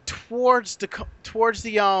like towards the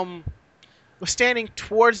was standing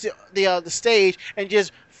towards the stage and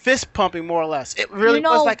just fist pumping more or less. It really you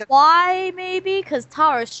know was like why? Maybe because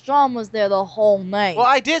Tara Strong was there the whole night. Well,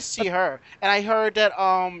 I did see her, and I heard that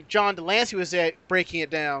John Delancey was there breaking it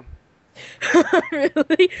down.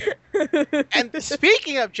 Really? And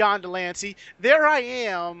speaking of John Delancey, there I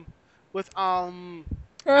am with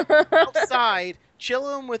outside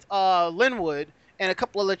chilling with Linwood and a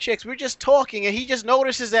couple other chicks. We're just talking, and he just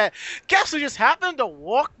notices that guess who just happened to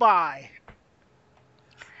walk by?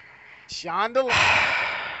 John Delancey.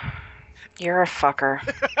 You're a fucker.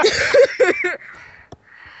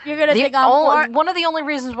 You're gonna think I'm more, One of the only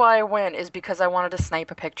reasons why I went is because I wanted to snipe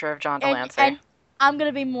a picture of John Delancey. and I'm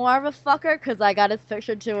gonna be more of a fucker because I got his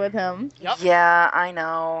picture too with him. Yep. Yeah, I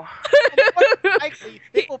know. Likely,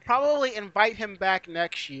 they will probably invite him back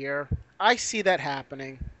next year. I see that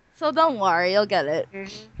happening. So don't worry, you'll get it.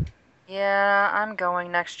 Yeah, I'm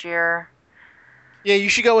going next year. Yeah, you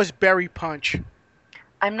should go as Berry Punch.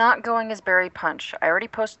 I'm not going as Barry Punch. I already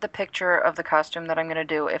posted the picture of the costume that I'm gonna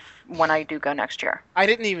do when I do go next year. I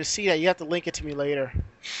didn't even see that. You have to link it to me later.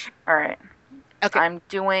 All right. Okay. I'm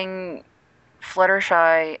doing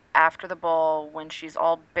Fluttershy after the ball when she's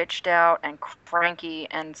all bitched out and cranky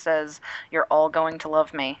and says, "You're all going to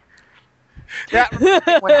love me." That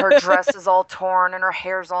When her dress is all torn and her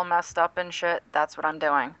hair's all messed up and shit, that's what I'm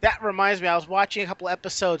doing. that reminds me. I was watching a couple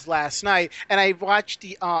episodes last night, and I watched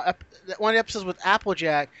the one of the episodes with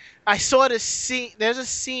Applejack. I saw this scene. There's a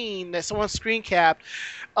scene that someone screen capped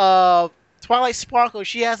of Twilight Sparkle.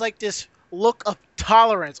 She has like this look of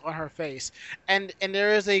tolerance on her face, and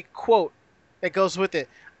there is a quote that goes with it.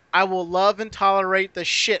 "I will love and tolerate the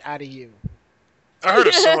shit out of you." I heard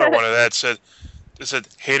a similar one of that. It said,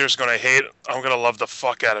 haters gonna hate, I'm gonna love the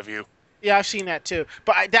fuck out of you. Yeah, I've seen that too.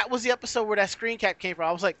 But that was the episode where that screen cap came from.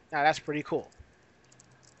 I was like, nah, that's pretty cool.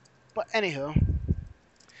 But anywho,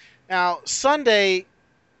 now Sunday,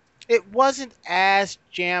 it wasn't as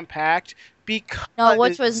jam packed because No,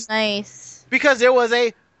 which was nice. because there was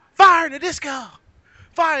a fire in the disco,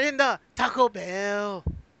 fire in the Taco Bell.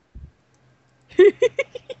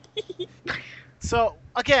 So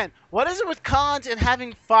again, what is it with cons and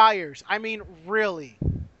having fires? I mean, really?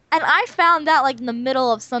 And I found that like in the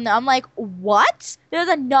middle of Sunday. I'm like, what? There's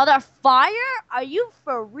another fire? Are you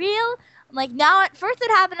for real? I'm like, now at first it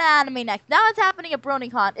happened at Anime Next. Now it's happening at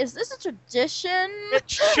BronyCon. Is this a tradition? It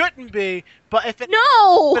shouldn't be, but if it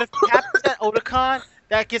No. but if it happens at Otakon,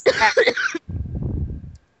 that gets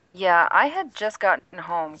Yeah, I had just gotten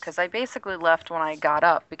home because I basically left when I got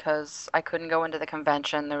up because I couldn't go into the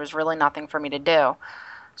convention. There was really nothing for me to do.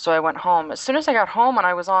 So I went home. As soon as I got home and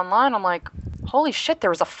I was online, I'm like, holy shit, there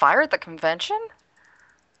was a fire at the convention?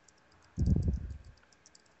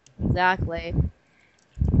 Exactly.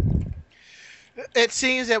 It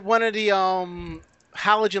seems that one of the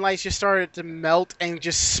halogen lights just started to melt and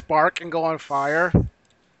just spark and go on fire.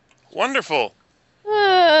 Wonderful.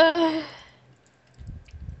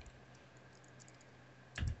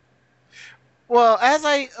 Well, as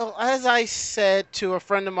I said to a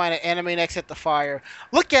friend of mine at Anime Next at the fire,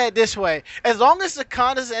 look at it this way: as long as the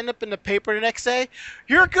con doesn't end up in the paper the next day,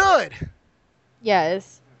 you're good.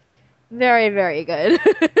 Yes. Very, very good.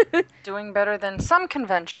 Doing better than some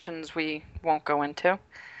conventions we won't go into.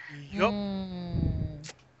 Yup.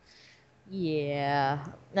 Yeah.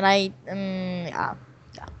 And yeah.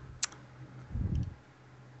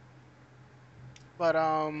 But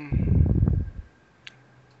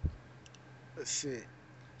let's see.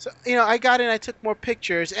 So I got in, I took more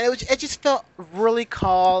pictures, and it just felt really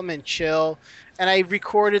calm and chill. And I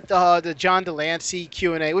recorded the John Delancey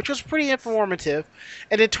Q&A, which was pretty informative.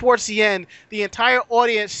 And then towards the end, the entire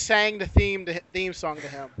audience sang the theme song to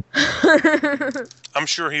him. I'm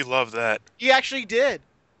sure he loved that. He actually did.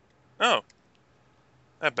 Oh.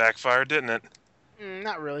 That backfired, didn't it?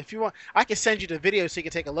 Not really. If you want, I can send you the video so you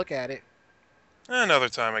can take a look at it. Another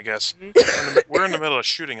time, I guess. Mhm. We're in the middle of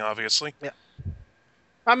shooting, obviously. Yeah.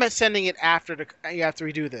 I meant sending it after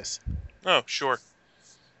we do this. Oh, sure.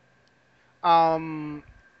 And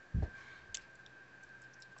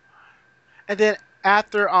then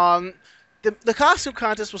after the costume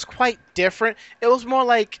contest was quite different. It was more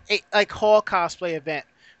like a hall cosplay event.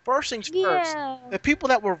 First things first, Yeah. the people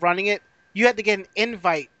that were running it, you had to get an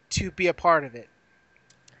invite to be a part of it.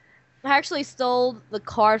 I actually stole the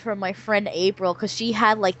card from my friend April because she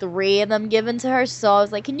had like 3 of them given to her. So I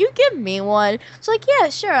was like, "Can you give me one?" She's like, "Yeah,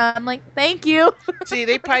 sure." I'm like, "Thank you." See,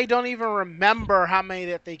 they probably don't even remember how many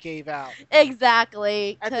that they gave out.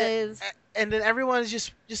 Exactly, And then- because And then everyone is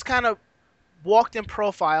just kind of walked and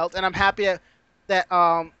profiled, and I'm happy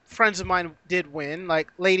that friends of mine did win, like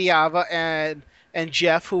Lady Ava and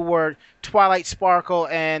Jeff, who were Twilight Sparkle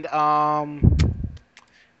and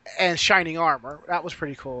Shining Armor. That was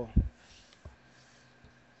pretty cool.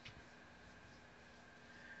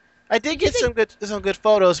 I did get some good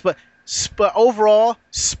photos, but overall,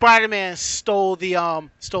 Spider-Man stole the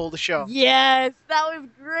show. yes, that was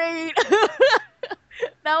great.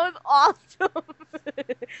 That was awesome.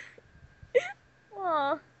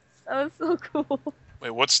 Aw, that was so cool. Wait,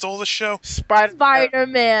 what stole the show?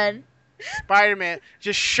 Spider-Man. Spider-Man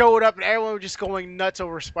just showed up, and everyone was just going nuts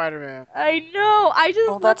over Spider-Man. I know. I just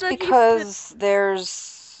Well, love that's that he because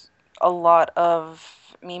there's a lot of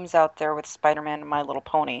memes out there with Spider-Man and My Little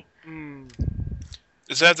Pony. Hmm.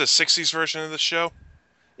 Is that the 60s version of the show?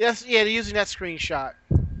 Yes, yeah, they're using that screenshot.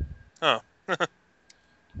 Oh.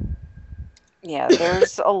 Yeah,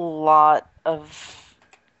 there's a lot of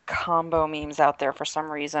combo memes out there for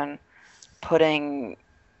some reason, putting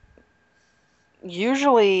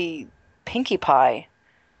usually Pinkie Pie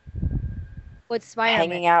with Spider-Man.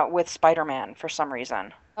 hanging out with Spider-Man for some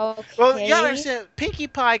reason. Okay. Well, you gotta understand, Pinkie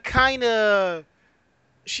Pie kind of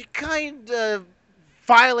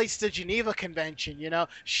violates the Geneva Convention.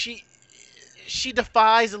 She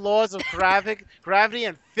defies the laws of gravity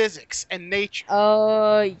and physics and nature.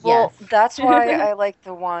 Oh, yes. Well, that's why I like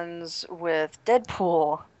the ones with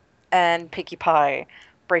Deadpool and Pinkie Pie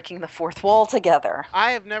breaking the fourth wall together.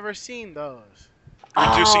 I have never seen those.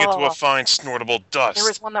 Reducing it to Oh. a fine, snortable dust. There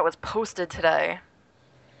was one that was posted today.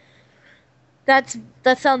 That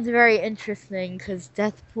sounds very interesting because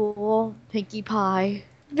Deathpool, Pinkie Pie,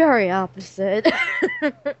 very opposite.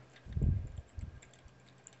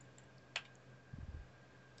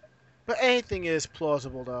 But anything is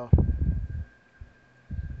plausible, though.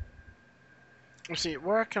 Let's see,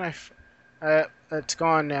 where can it's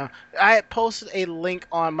gone now. I had posted a link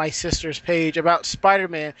on my sister's page about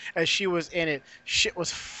Spider-Man as she was in it. Shit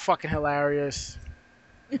was fucking hilarious.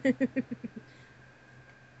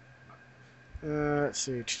 Let's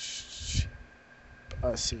see.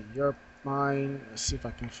 Let's see. Your mine. Let's see if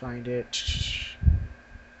I can find it.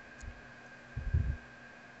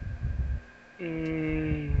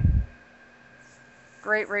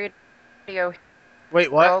 Great radio.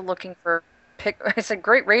 Wait, We're all what? looking for I said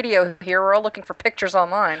great radio here. We're all looking for pictures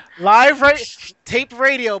online. Live taped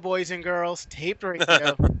radio, boys and girls. Taped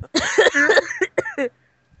radio.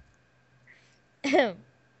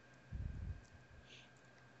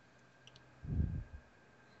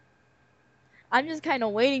 I'm just kind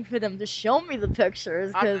of waiting for them to show me the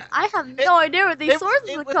pictures because I'm- I have no idea where these sources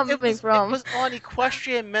are coming It from. was on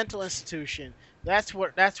Equestrian Mental Institution. That's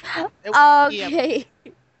what. That's. It was Okay.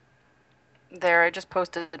 There, I just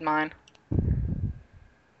posted mine.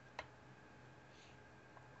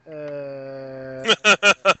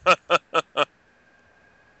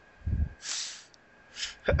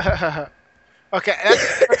 Okay,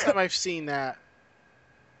 that's the first time I've seen that.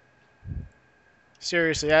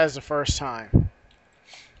 Seriously, that is the first time.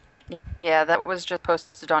 Yeah, that was just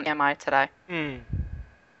posted on MI today. Hmm.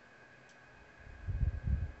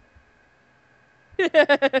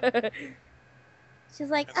 She's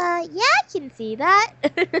like, yeah, I can see that.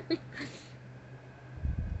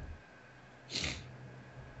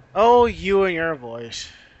 Oh, you and your voice.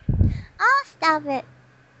 Oh, stop it.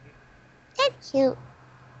 It's cute.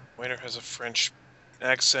 Waiter has a French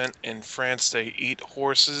accent. In France, they eat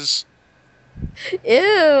horses. Ew!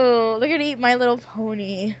 They're gonna eat My Little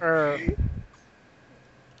Pony.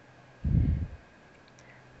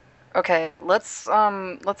 Okay, let's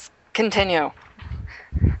continue.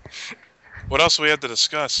 What else do we have to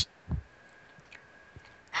discuss?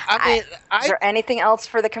 I mean, Is there anything else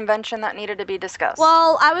for the convention that needed to be discussed?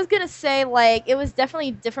 Well, I was gonna say like it was definitely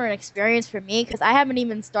a different experience for me because I haven't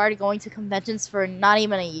even started going to conventions for not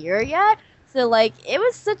even a year yet. So like it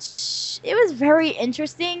was very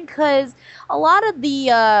interesting because a lot of the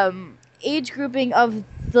age grouping of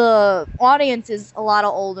the audience is a lot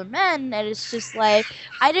of older men, and it's just like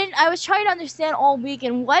I was trying to understand all week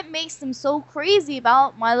and what makes them so crazy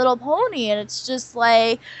about My Little Pony, and it's just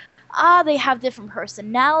like they have different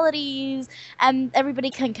personalities and everybody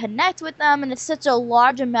can connect with them, and it's such a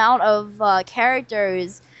large amount of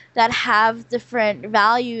characters that have different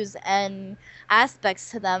values and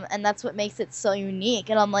aspects to them, and that's what makes it so unique.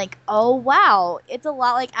 And I'm like, oh wow, it's a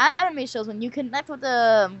lot like anime shows. When you connect with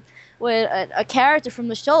a character from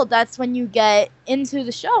the show, that's when you get into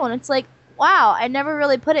the show, and it's like, wow, I never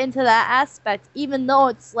really put it into that aspect, even though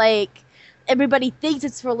it's like everybody thinks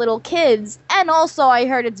it's for little kids, and also I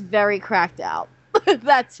heard it's very cracked out.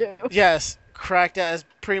 That too. yes, cracked out is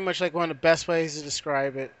pretty much like one of the best ways to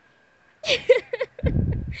describe it.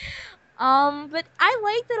 But I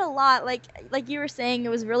liked it a lot. Like you were saying, it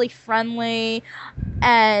was really friendly,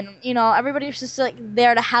 and everybody was just like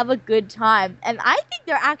there to have a good time. And I think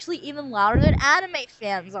they're actually even louder than anime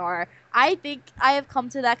fans are. I think I have come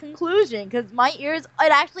to that conclusion because my ears,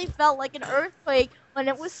 it actually felt like an earthquake when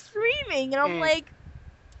it was screaming, and I'm like,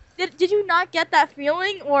 did you not get that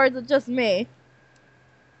feeling, or is it just me?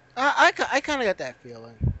 I kind of got that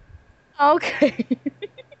feeling. Okay.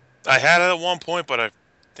 I had it at one point, but I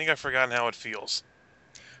think I've forgotten how it feels.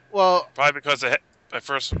 Well, Probably because I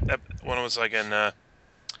first when it was like in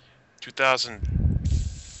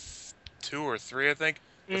 2002 or 3, I think.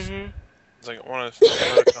 mm-hmm. It's like one of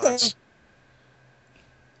the cons.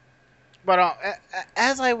 But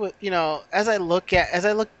as I look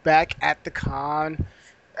back at the con,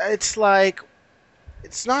 it's like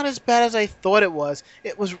it's not as bad as I thought it was.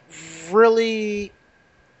 It was really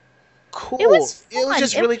cool. It was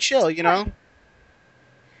just fun. really chill, you know.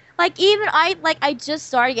 Like even I just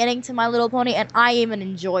started getting to My Little Pony and I even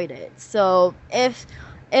enjoyed it. So if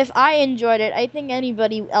I enjoyed it, I think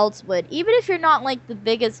anybody else would. Even if you're not like the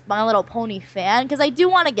biggest My Little Pony fan, because I do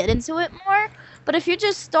want to get into it more. But if you're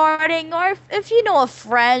just starting, or if you know a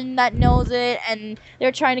friend that knows it and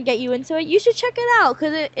they're trying to get you into it, you should check it out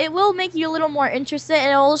because it will make you a little more interested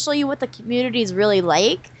and it will show you what the community is really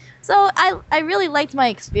like. So I really liked my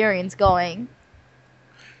experience going.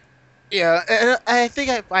 Yeah, and I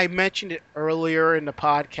think I mentioned it earlier in the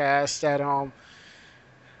podcast that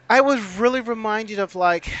I was really reminded of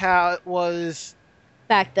like how it was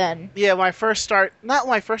Back then. not when I first started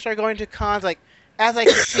going to cons, like as I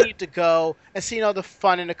continued to go and seeing all the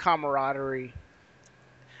fun and the camaraderie,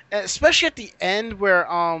 and especially at the end where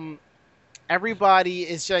everybody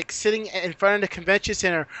is like sitting in front of the convention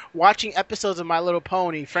center watching episodes of My Little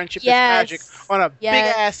Pony: Friendship is Magic on a big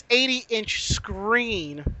ass 80-inch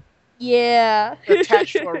screen. Yeah.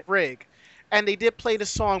 Attached to a rig, and they did play the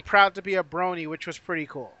song "Proud to Be a Brony," which was pretty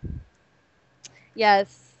cool.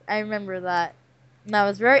 Yes, I remember that. And I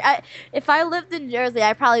was very. If I lived in Jersey,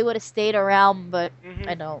 I probably would have stayed around, but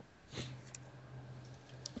I don't.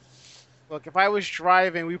 Look, if I was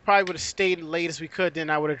driving, we probably would have stayed late as we could. Then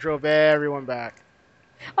I would have drove everyone back.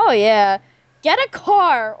 Oh yeah, get a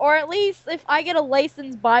car, or at least if I get a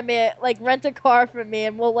license, buy me like rent a car for me,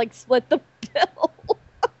 and we'll like split the bill.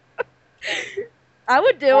 I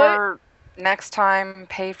would do it. Or next time,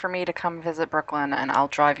 pay for me to come visit Brooklyn, and I'll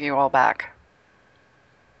drive you all back.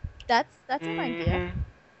 That's an idea. Mhm.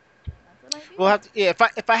 That's an idea. We'll have to. Yeah,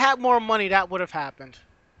 if I had more money, that would have happened.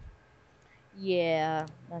 Yeah,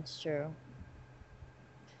 that's true.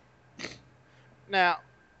 Now,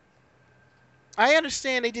 I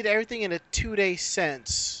understand they did everything in a 2-day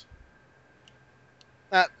sense.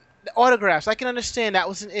 The autographs, I can understand that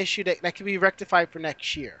was an issue that can be rectified for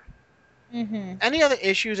next year. Mhm. Any other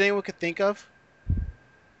issues anyone could think of?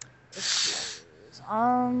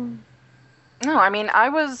 No, I mean,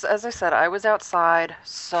 as I said, I was outside,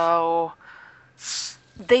 so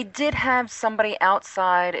they did have somebody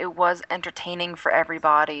outside. It was entertaining for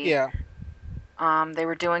everybody. Yeah. They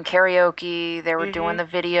were doing karaoke, they were doing the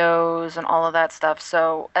videos and all of that stuff.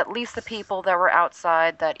 So at least the people that were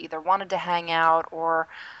outside that either wanted to hang out or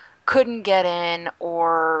couldn't get in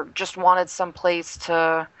or just wanted some place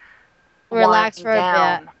to Relax wind for a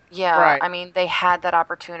down. bit. Yeah, Right. I mean, they had that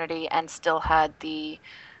opportunity and still had the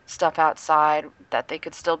stuff outside that they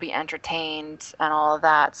could still be entertained and all of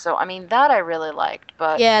that. So, I mean, that I really liked.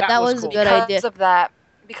 But Yeah, That that was was a cool. good idea. because of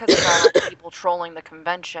that, people trolling the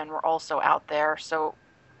convention were also out there. So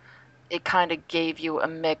it kind of gave you a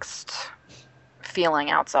mixed feeling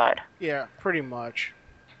outside. Yeah, pretty much.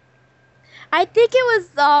 I think it was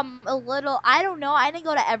a little. I don't know. I didn't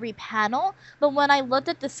go to every panel, but when I looked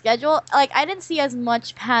at the schedule, like I didn't see as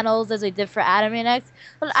much panels as I did for Anime Next.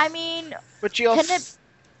 But I mean, But you also... Can it-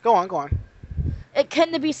 Go on. can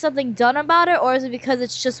there be something done about it, or is it because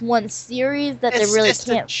it's just one series that they really It's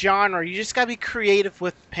the can't? genre. You just gotta be creative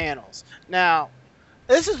with panels. Now,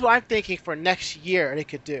 this is what I'm thinking for next year they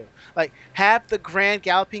could do. Like, have the Grand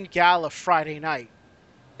Galloping Gala Friday night.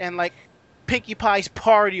 And, like, Pinkie Pie's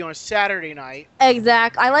party on Saturday night.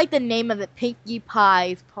 Exact. I like the name of it, Pinkie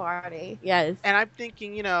Pie's Party. Yes. And I'm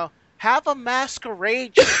thinking, have a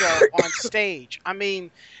masquerade show on stage. I mean,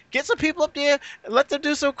 get some people up there and let them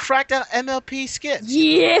do some crackdown MLP skits.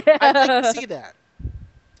 Yeah. I'd like to see that.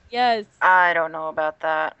 Yes. I don't know about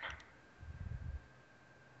that.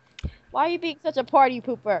 Why are you being such a party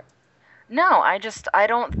pooper? No, I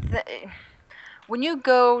don't. When you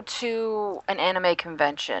go to an anime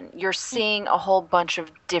convention, you're seeing a whole bunch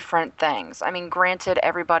of different things. I mean, granted,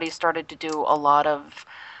 everybody started to do a lot of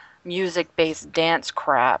music-based dance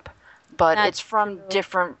crap, but That's it's from true.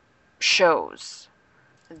 different shows.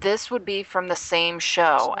 This would be from the same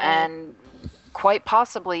show, and quite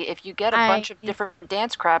possibly, if you get a bunch of different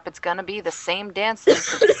dance crap, it's gonna be the same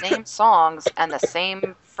dances, with the same songs, and the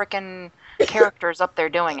same frickin' characters up there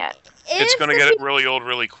doing it. It's If going to the get it peop- really old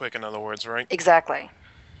really quick, in other words, right? Exactly.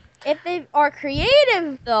 If they are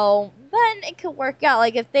creative, though, then it could work out.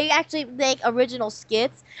 Like if they actually make original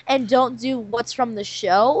skits and don't do what's from the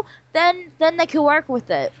show, then they could work with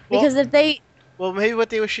it. Well- Because if they Well, maybe what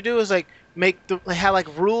they should do is like have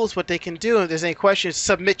like rules what they can do. If there's any questions,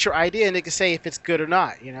 submit your idea and they can say if it's good or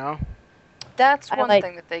not. That's I one like-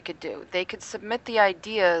 thing that they could do. They could submit the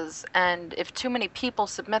ideas, and if too many people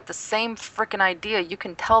submit the same frickin' idea, you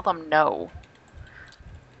can tell them no.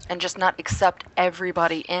 And just not accept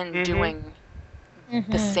everybody in doing the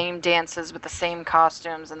Mhm. same dances with the same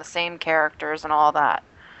costumes and the same characters and all that.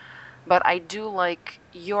 But I do like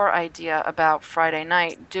your idea about Friday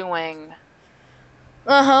night doing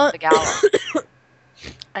Uh-huh. the gala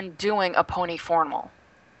and doing a pony formal.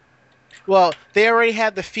 Well, they already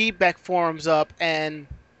had the feedback forums up, and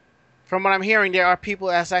from what I'm hearing, there are people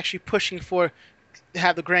that's actually pushing for to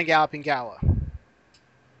have the Grand Galloping Gala.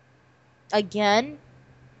 Again?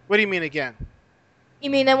 What do you mean again? You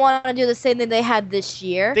mean they want to do the same thing they had this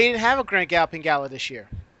year? They didn't have a Grand Galloping Gala this year.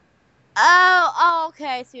 Oh,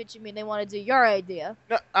 okay. I see what you mean. They want to do your idea.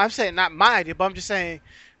 No, I'm saying not my idea, but I'm just saying.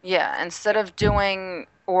 Yeah, instead of doing,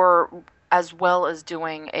 or as well as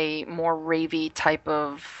doing a more ravey type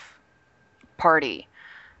of party,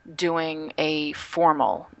 doing a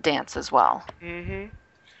formal dance as well. Mm-hmm.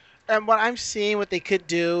 And what I'm seeing, what they could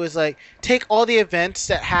do is like take all the events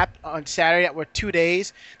that happened on Saturday that were 2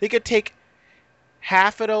 days. They could take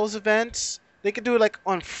half of those events. They could do it like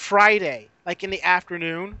on Friday, like in the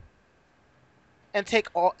afternoon, and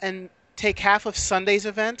take half of Sunday's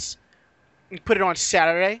events and put it on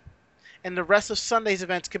Saturday, and the rest of Sunday's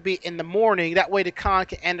events could be in the morning. That way, the con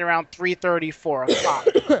can end around 3:30, 4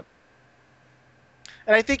 o'clock.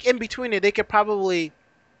 And I think in between it, they could probably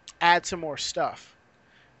add some more stuff.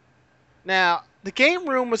 Now, the game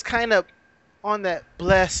room was kind of on that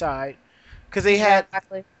bleh side because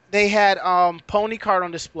Exactly. they had Pony Card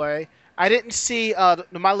on display. I didn't see the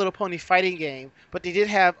My Little Pony fighting game, but they did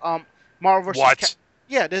have Marvel vs. What?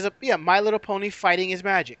 Yeah, My Little Pony Fighting is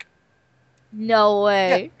Magic. No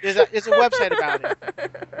Yeah, way. there's a website about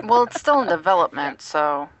it. Well, it's still in development,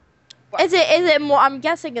 so Is it more? I'm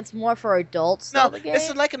guessing it's more for adults. No, though, the game?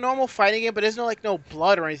 it's like a normal fighting game, but there's no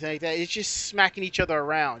blood or anything like that. It's just smacking each other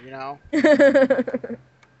around, you know.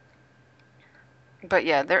 but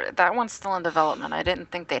yeah, that one's still in development. I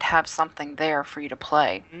didn't think they'd have something there for you to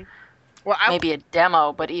play. Well, Maybe a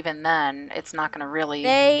demo, but even then, it's not going to really.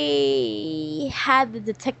 They had the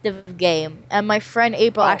detective game, and my friend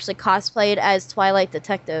April Oh. actually cosplayed as Twilight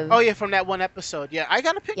Detective. oh yeah, from that one episode. Yeah, I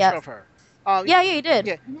got a picture Yep. of her. Yeah, you did.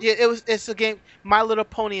 Yeah, yeah. It's a game, My Little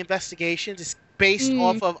Pony Investigations. It's based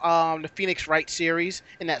off of the Phoenix Wright series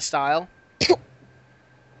in that style.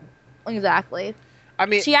 Exactly. I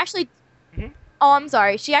mean, She actually. Mhm. Oh, I'm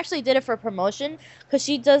sorry. She actually did it for promotion because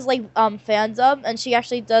she does like fandom, and she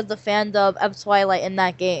actually does the fandom of Twilight in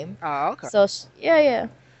that game. oh, okay. So yeah.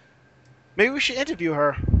 Maybe we should interview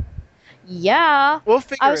her. Yeah. We'll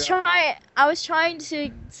figure I was it out. trying to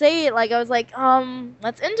say it like I was like,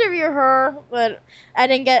 let's interview her, but I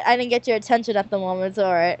didn't get your attention at the moment. It's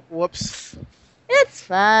all right. Whoops. It's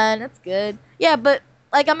fine. It's good. Yeah, but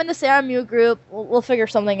like I'm in the Sarah Mew group. We'll figure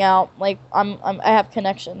something out. Like I have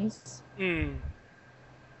connections. Hmm.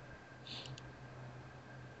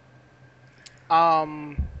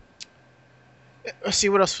 Let's see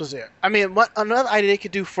what else was there. I mean, what another idea they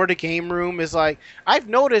could do for the game room is like I've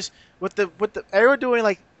noticed with the they were doing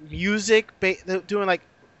like music, they're doing like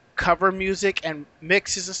cover music and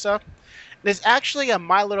mixes and stuff. There's actually a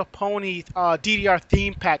My Little Pony DDR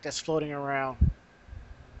theme pack that's floating around.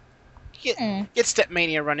 Get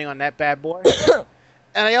Stepmania running on that bad boy.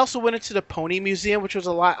 And I also went into the Pony Museum, which was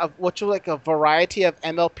like a variety of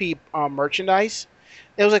MLP merchandise.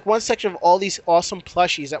 There was like one section of all these awesome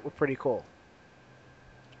plushies that were pretty cool.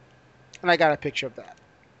 And I got a picture of that.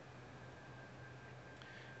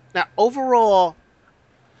 Now, overall,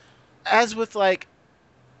 as with like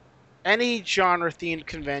any genre-themed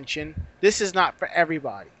convention, this is not for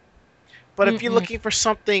everybody. But if you're looking for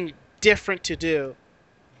something different to do,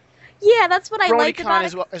 Yeah, that's what I liked about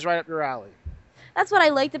BronyCon it. is right up your alley. That's what I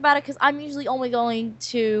liked about it because I'm usually only going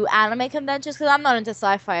to anime conventions because I'm not into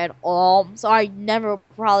sci-fi at all. So I never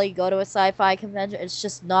probably go to a sci-fi convention. It's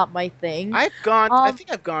just not my thing. I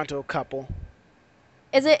think I've gone to a couple.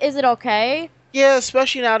 Is it okay? Yeah,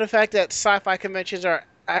 especially now the fact that sci-fi conventions are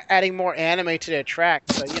adding more anime to their track,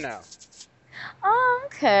 so you know. Oh,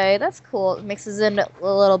 okay, that's cool. It mixes in a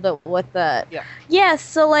little bit with that. Yeah. Yeah,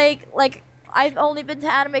 so like I've only been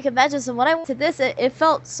to anime conventions, and when I went to this, it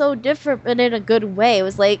felt so different, but in a good way. It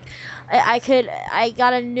was like I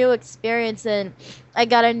got a new experience, and I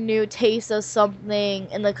got a new taste of something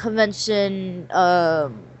in the convention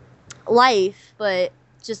life, but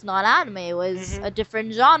just not anime. It was a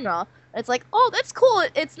different genre. It's like, oh, that's cool.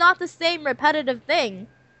 It's not the same repetitive thing.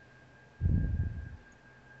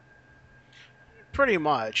 Pretty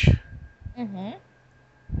much. Mhm.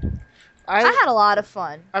 I had a lot of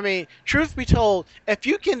fun. I mean, truth be told, if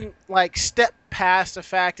you can like step past the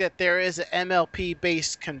fact that there is an MLP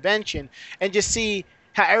based convention and just see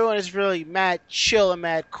how everyone is really mad chill and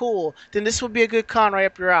mad cool, then this would be a good con right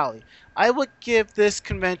up your alley. I would give this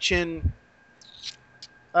convention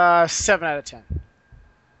 7 out of 10.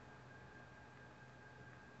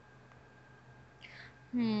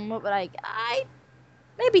 What would I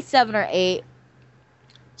maybe 7 or 8.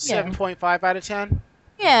 7.5 out of 10.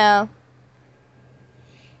 Yeah.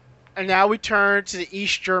 And now we turn to the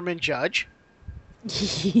East German judge.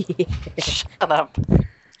 Shut up.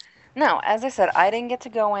 No, as I said, I didn't get to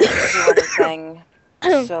go in and do anything.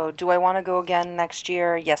 So, do I want to go again next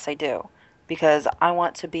year? Yes, I do. Because I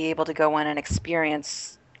want to be able to go in and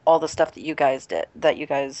experience all the stuff that you guys did, that you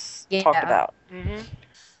guys talked about. Mm-hmm.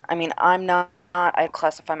 I mean, I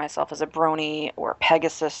classify myself as a brony or a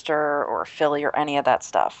Pegasister or a Philly or any of that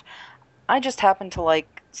stuff. I just happen to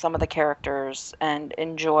like some of the characters and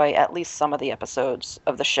enjoy at least some of the episodes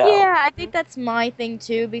of the show. Yeah, I think that's my thing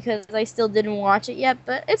too because I still didn't watch it yet,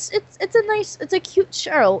 but it's a cute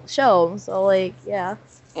show. So like, yeah.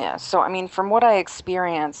 Yeah, so I mean, from what I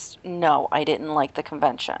experienced, no, I didn't like the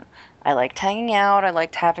convention. I liked hanging out, I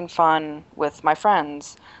liked having fun with my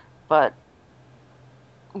friends, but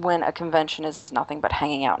when a convention is nothing but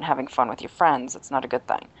hanging out and having fun with your friends, it's not a good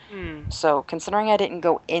thing. So, considering I didn't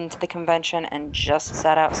go into the convention and just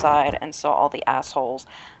sat outside and saw all the assholes,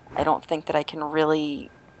 I don't think that I can really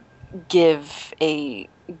give a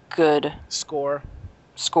good Score.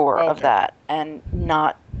 score of Okay. that and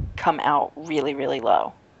not come out really, really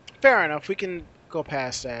low. Fair enough. We can go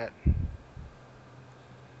past that.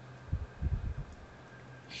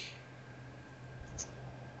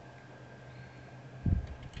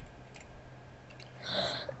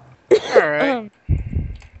 Alright.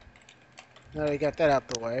 Now that we got that out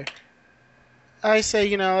the way. I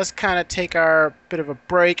say, let's kind of take our bit of a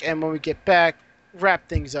break, and when we get back, wrap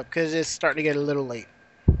things up, because it's starting to get a little late.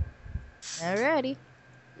 Alrighty.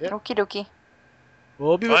 Yep. Okie dokie.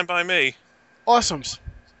 We'll be Fine by me. awesomes.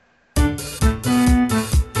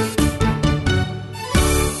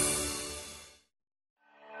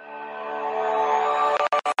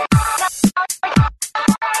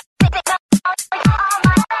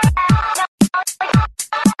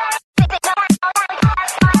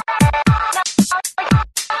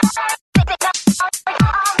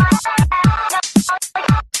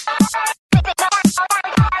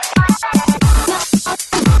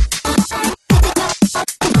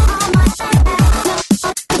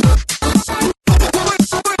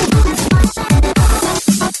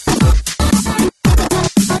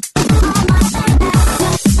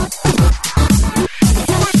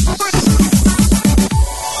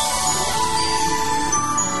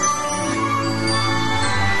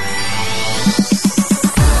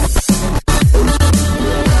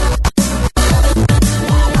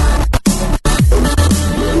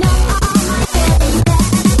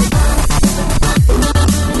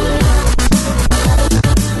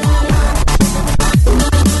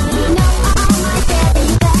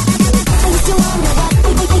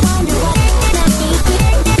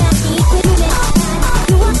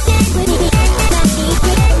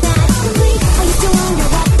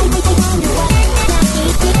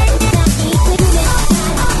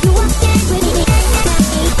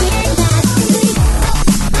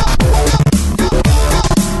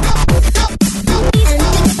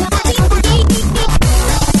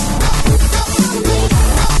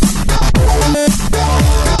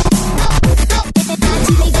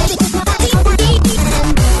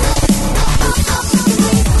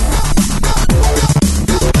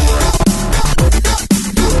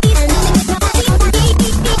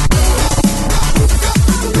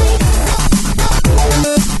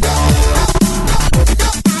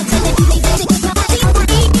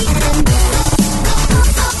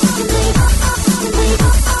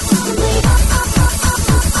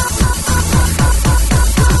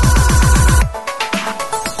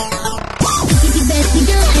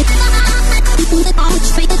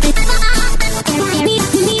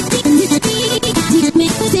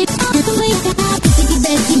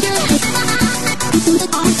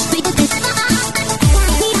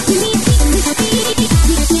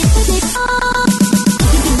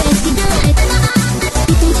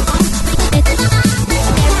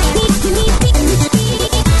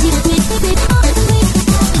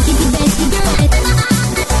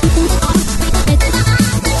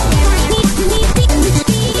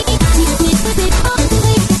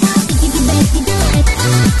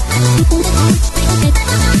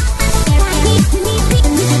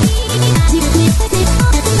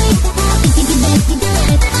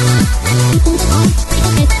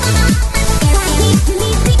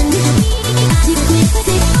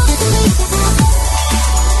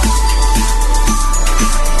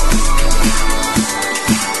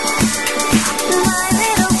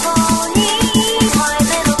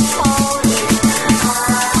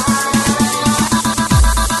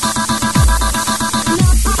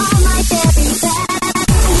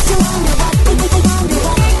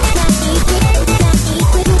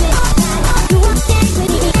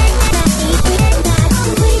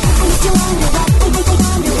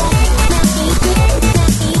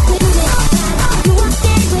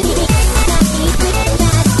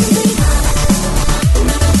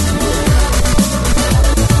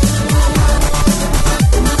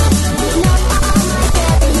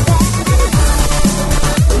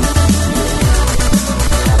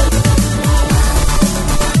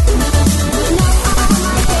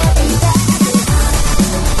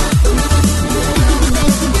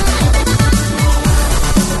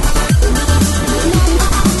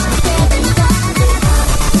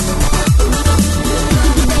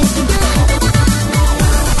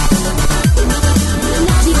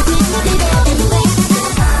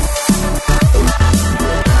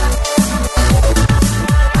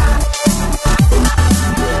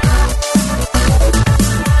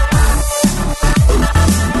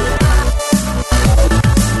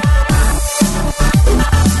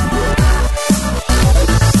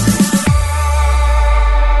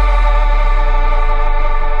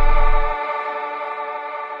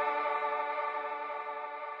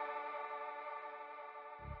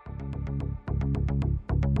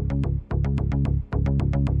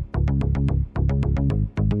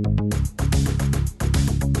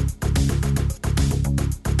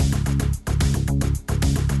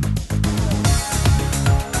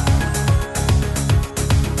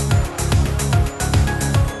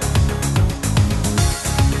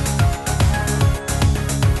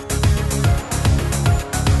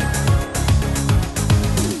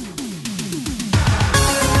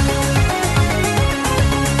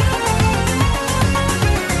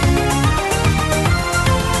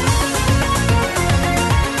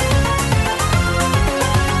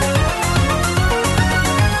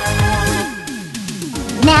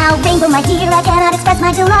 my dear, I cannot express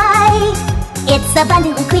my delight. It's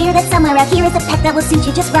abundantly clear that somewhere out here is a pet that will suit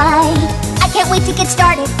you just right. I can't wait to get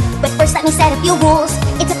started, but first let me set a few rules.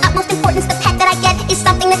 It's of utmost importance the pet that I get is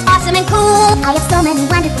something that's awesome and cool. I have so many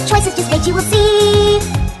wonderful choices, just wait you will see.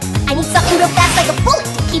 I need something real fast like a bullet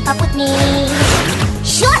to keep up with me.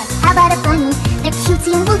 Sure, how about a bunny? They're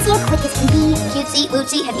cutesy and wootsy and quick as can be. Cutesy,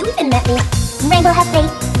 wootsy, have you even met me? Rainbow, have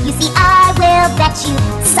faith, you see I will bet you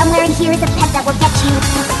somewhere in here is a pet that will get you.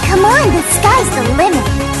 Come on, the sky's the limit.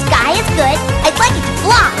 Sky is good, I'd like it to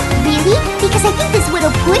fly. Really? Because I think this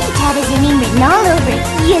little putty cat has your name written all over it.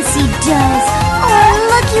 Yes, he does. Oh,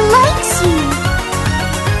 look, he likes you.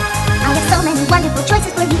 I have so many wonderful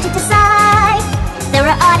choices for you to decide. There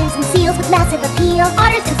are otters and seals with massive appeal.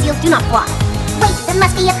 Otters and seals do not fly. Wait, there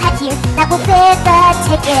must be a pet here that will fit the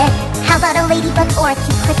ticket. How about a ladybug or a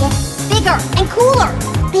cute cricket? Bigger and cooler.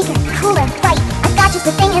 Bigger, cooler, right. I've got just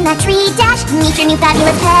the thing in that tree dash. Meet your new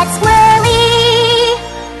fabulous pet, Swirly.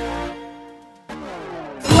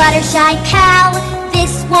 Fluttershy pal,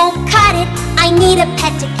 this won't cut it. I need a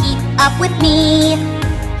pet to keep up with me.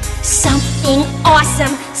 Something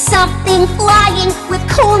awesome, something flying with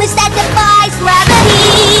coolness that defies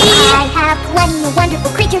gravity. I have plenty of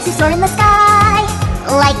wonderful creatures who soar in the sky,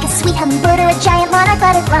 like a sweet hummingbird or a giant monarch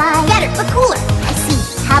butterfly. Better, but cooler. I see.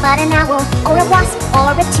 How about an owl or a wasp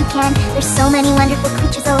or a toucan? There's so many wonderful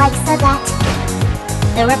creatures alike, so that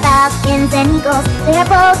there are falcons and eagles. They are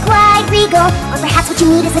both quite regal. Or perhaps what you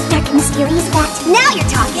need is a dark and mysterious fact. Now you're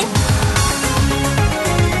talking.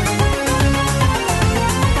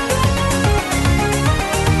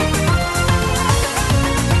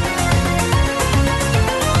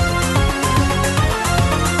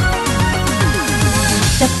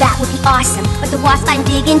 The bat would be awesome, but the wasp I'm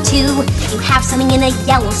digging too. You have something in a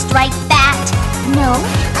yellow striped bat? No,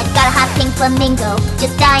 I've got a hot pink flamingo,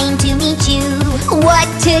 just dying to meet you. What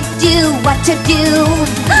to do, what to do?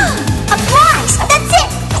 A prize, that's it!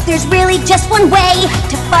 There's really just one way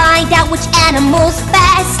to find out which animal's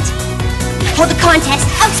best. Hold a contest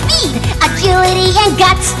of speed, agility, and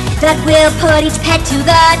guts that will put each pet to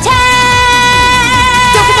the test.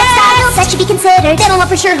 Don't forget styles that should be considered. They don't know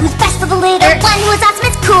for sure who's best of the litter. One who is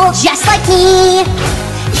awesome is cool, just like me.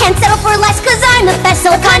 Can't settle for less cause I'm the best,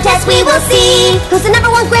 so a contest we will see. Who's the number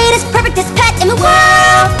one greatest, perfectest pet in the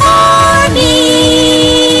world for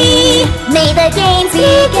me? May the games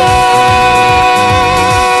begin.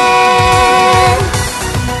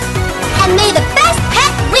 And may the best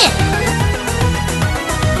pet win.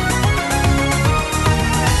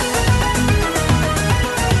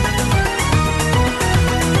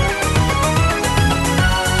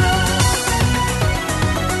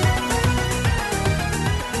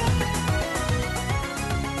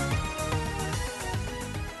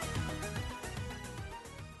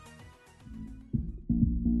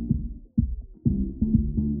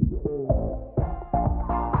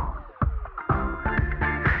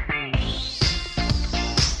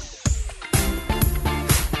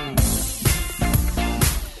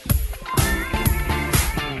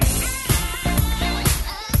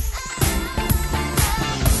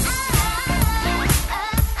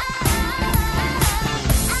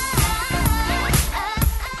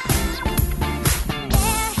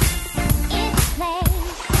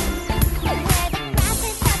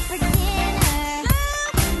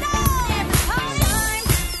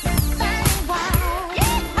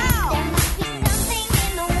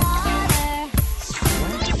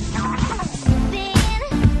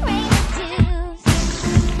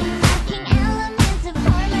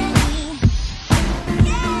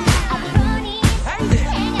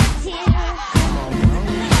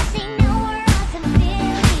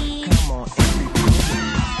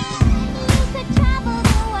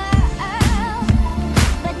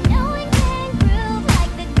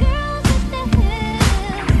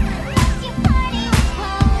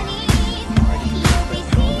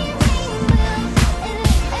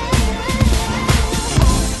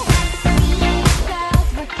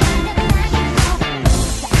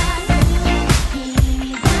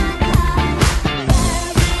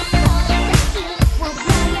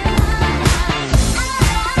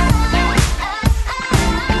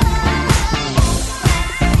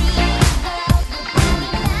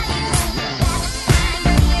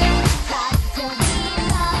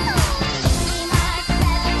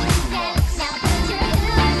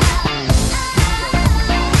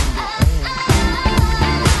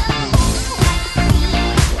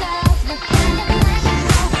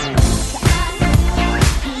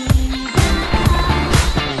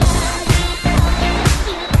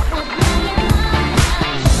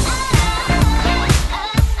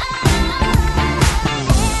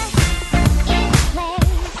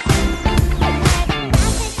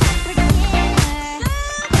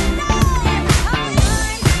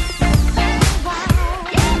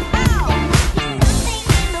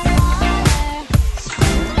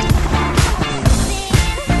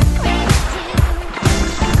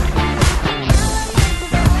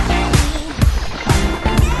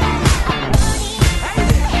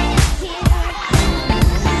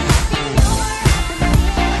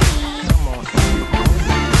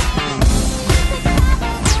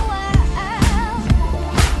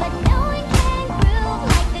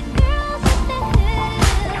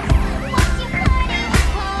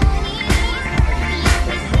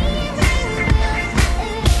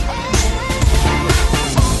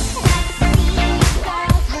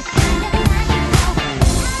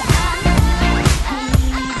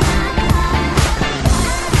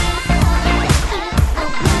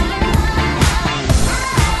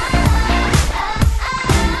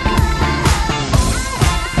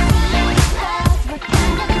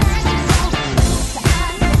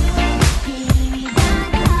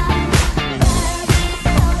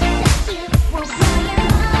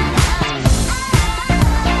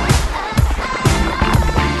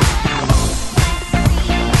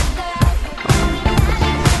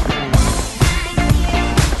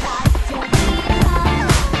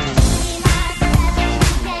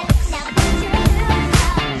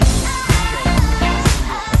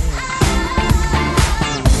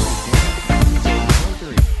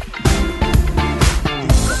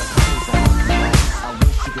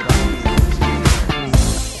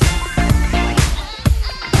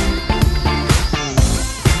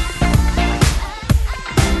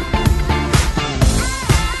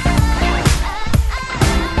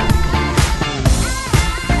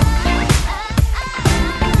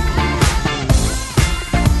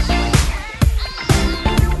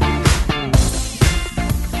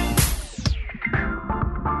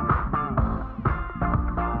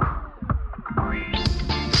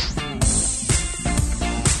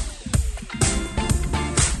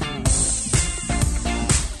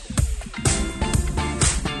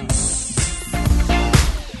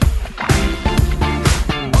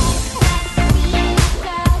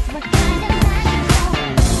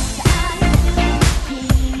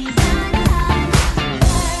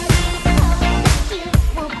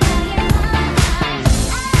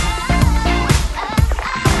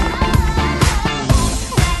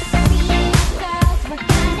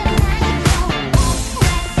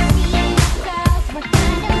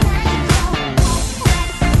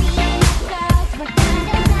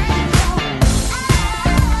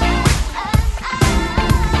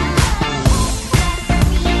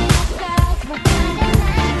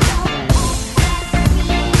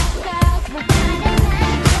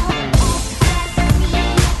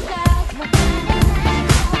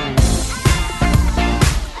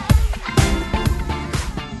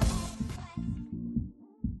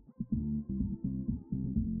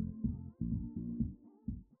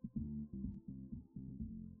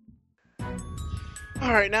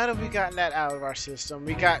 All right, now that we've gotten that out of our system,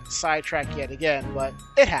 we got sidetracked yet again, but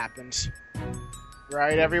it happens.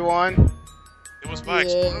 Right, everyone? It was my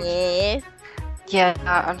explosion. Yeah,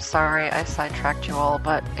 I'm sorry I sidetracked you all,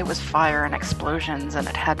 but it was fire and explosions and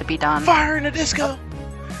it had to be done. Fire in the disco!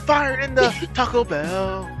 Fire in the Taco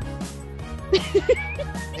Bell!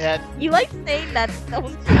 Yeah, You like saying that, don't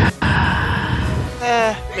you?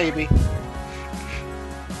 maybe.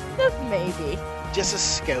 Just maybe. Just a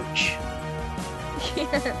scotch.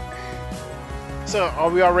 So, are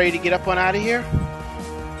we all ready to get up on out of here?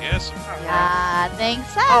 Yes. I think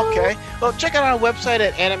so. Okay. Well, check out our website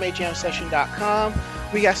at animejamsession.com.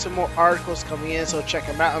 We got some more articles coming in, so check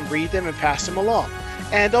them out and read them and pass them along.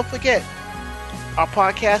 And don't forget, our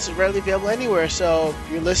podcast is readily available anywhere, so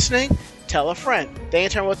if you're listening, tell a friend. They in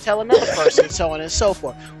turn will tell another person, so on and so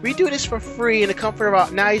forth. We do this for free in the comfort of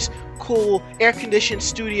our nice, cool, air-conditioned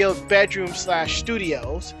studio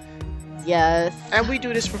bedroom/studios. Yes. And we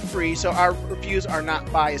do this for free, so our reviews are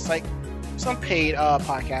not biased like some paid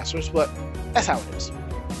podcasters, but that's how it is.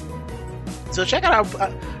 So check out our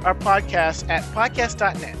podcast at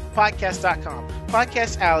podcast.net, podcast.com,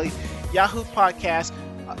 Podcast Alley, Yahoo Podcast,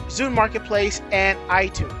 Zune Marketplace, and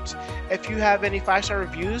iTunes. If you have any 5-star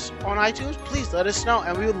reviews on iTunes, please let us know,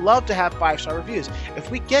 and we would love to have 5-star reviews.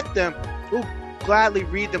 If we get them, we'll gladly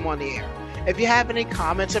read them on the air. If you have any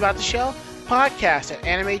comments about the show, podcast at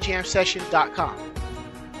animejamsession.com.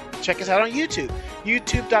 Check us out on YouTube,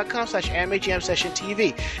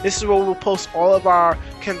 youtube.com/animejamsessiontv. This is where we'll post all of our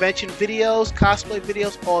convention videos, cosplay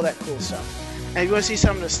videos, all that cool stuff. And if you want to see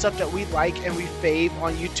some of the stuff that we like and we fave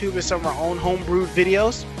on YouTube and some of our own homebrewed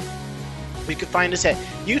videos, you can find us at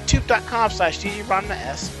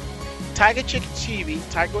youtube.com/DJRonmaS, Tiger Chicken TV,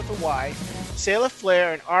 Tiger with a Y, Sailor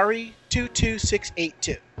Flare, and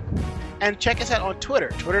Ari22682. And check us out on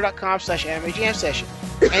Twitter, twitter.com/animejamsession.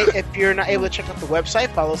 And if you're not able to check out the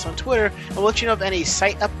website, follow us on Twitter, and we'll let you know of any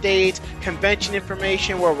site updates, convention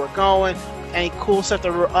information, where we're going, any cool stuff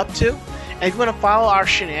that we're up to. And if you want to follow our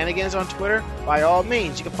shenanigans on Twitter, by all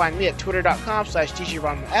means, you can find me at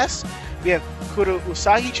twitter.com/DJRonmaS. We have Kuro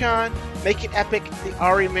Usagi-chan, Make It Epic, The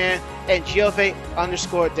Ari Man, and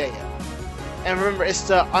Giove_Dea. And remember, it's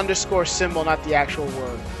the underscore symbol, not the actual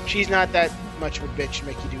word. She's not that much of a bitch to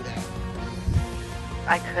make you do that.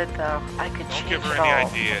 I could, though. I could Don't change give her it any all.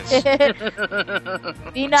 ideas.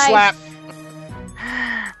 Be nice. Slap.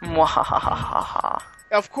 Mwahahaha.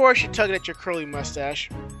 Of course, you're tugging at your curly mustache.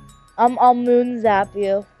 I'll moon zap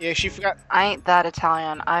you. Yeah, she forgot. I ain't that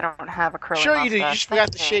Italian. I don't have a curly Sure you do. You mustache. just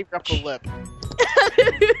forgot to Thank shave your upper lip.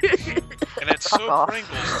 And it's Fuck so off.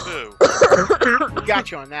 Pringles, too. Got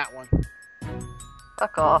you on that one.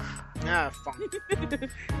 Fuck off. Ah, fun.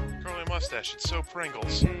 Curly mustache, it's so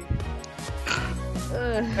Pringles.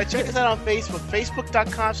 And check us out on Facebook,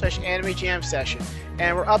 facebook.com/animejamsession.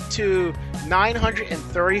 And we're up to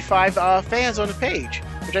 935 fans on the page,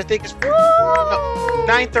 which I think is... No,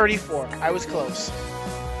 934. I was close.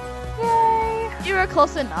 You were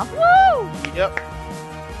close enough. Woo! Yep.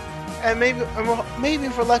 And maybe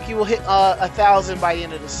if we're lucky, we'll hit 1,000 by the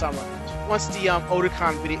end of the summer. Once the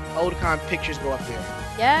Otakon pictures go up there.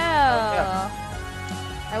 Yeah.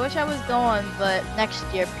 I wish I was going, but next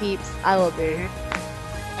year, peeps, I will be.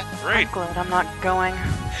 Great. I'm glad I'm not going.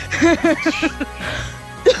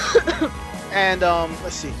 And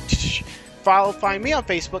let's see. Find me on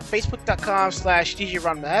Facebook,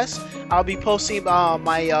 facebook.com/DJRonmaS. I'll be posting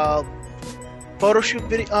my photo shoot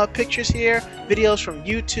pictures here, videos from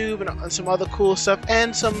YouTube, and some other cool stuff,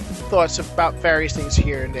 and some thoughts about various things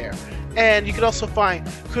here and there. And you can also find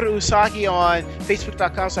Kuro Usagi on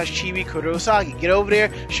facebook.com/Chibi Kuro Usagi. Get over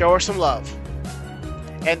there, show her some love.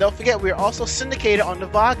 And don't forget, we are also syndicated on the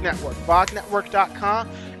VOG Network, vognetwork.com.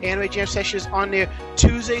 Anime Jam Session is on there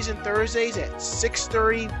Tuesdays and Thursdays at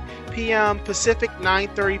 6:30 p.m. Pacific,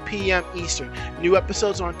 9:30 p.m. Eastern. New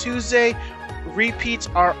episodes on Tuesday, repeats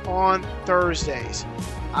are on Thursdays.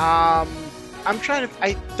 I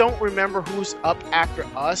don't remember who's up after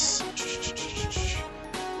us.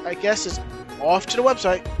 I guess it's off to the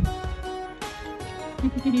website.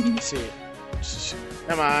 Let's see.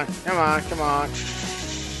 Come on.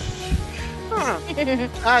 Huh.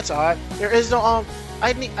 That's odd. There is no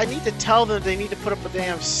I need to tell them they need to put up a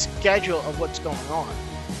damn schedule of what's going on.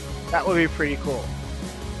 That would be pretty cool.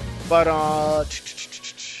 But I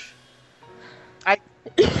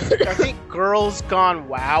think Girls Gone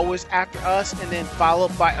WoW was after us, and then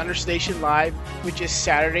followed by Understation Live, which is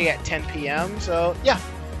Saturday at 10 p.m. So yeah.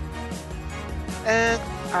 And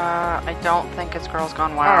I don't think it's Girls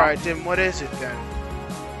Gone WoW. all right, then what is it then?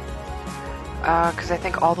 Because I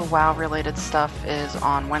think all the WoW related stuff is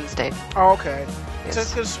on Wednesday. Oh, okay. I could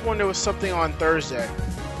have sworn there was something on Thursday.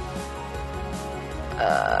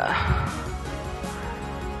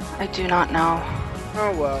 I do not know.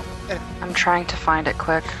 Oh well. I'm trying to find it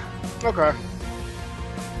quick. Okay.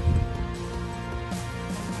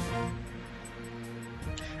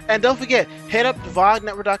 And don't forget, head up to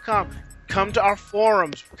VogNetwork.com. Come to our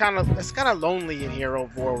forums. It's kind of lonely in here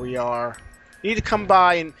over where we are. You need to come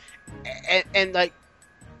by and like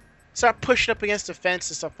start pushing up against the fence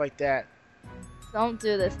and stuff like that. Don't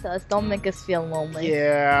do this to us. Don't make us feel lonely.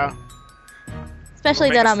 Yeah.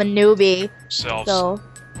 Especially that I'm a newbie. Selves. So.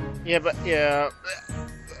 Yeah, but yeah.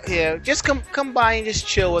 Just come by and just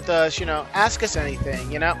chill with us. You know, ask us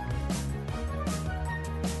anything. You know.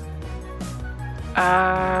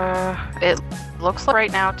 It looks like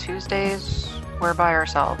right now Tuesdays we're by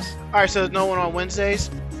ourselves. All right, so there's no one on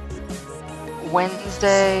Wednesdays.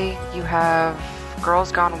 Wednesday you have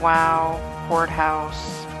Girls Gone WoW, Horde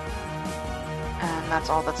House, and that's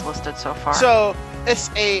all that's listed so far. So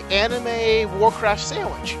it's a anime Warcraft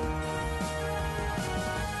sandwich.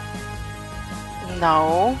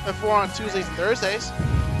 No. If we're on Tuesdays and Thursdays.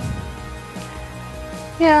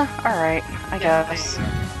 Yeah. All right. I guess.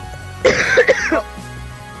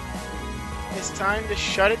 It's time to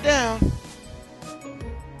shut it down.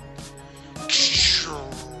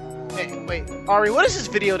 Hey, wait, Ari, what is this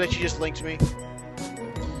video that you just linked me?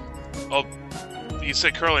 Oh, you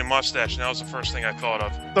said curly mustache, and that was the first thing I thought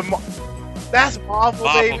of. That's Marvel,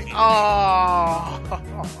 baby. Baby. Oh.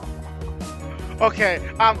 Okay,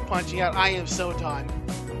 I'm punching out. I am so done.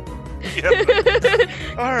 Yep.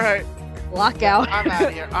 All right, Lockout. I'm out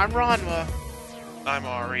of here. I'm Ranma. I'm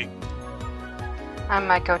Ari. I'm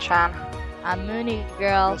Maiko-chan. I'm Mooney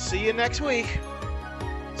Girl. We'll see you next week.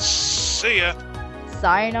 See ya.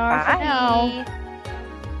 Sayonara for now.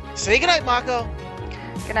 Say goodnight, Mako.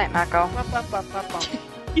 Good night, Mako. Ba, ba, ba, ba, ba.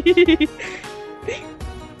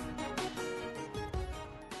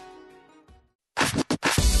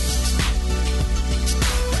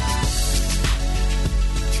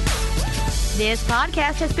 This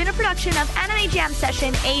podcast has been a production of Anime Jam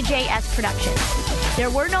Session AJS Productions. There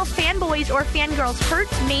were no fanboys or fangirls hurt,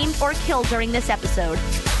 maimed, or killed during this episode.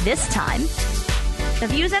 This time. The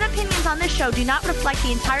views and opinions on this show do not reflect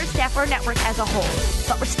the entire staff or network as a whole.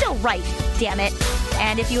 But we're still right, damn it.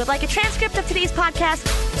 And if you would like a transcript of today's podcast,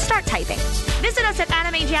 start typing. Visit us at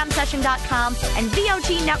AnimeJamSession.com and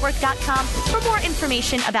VOGNetwork.com for more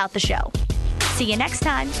information about the show. See you next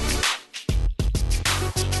time.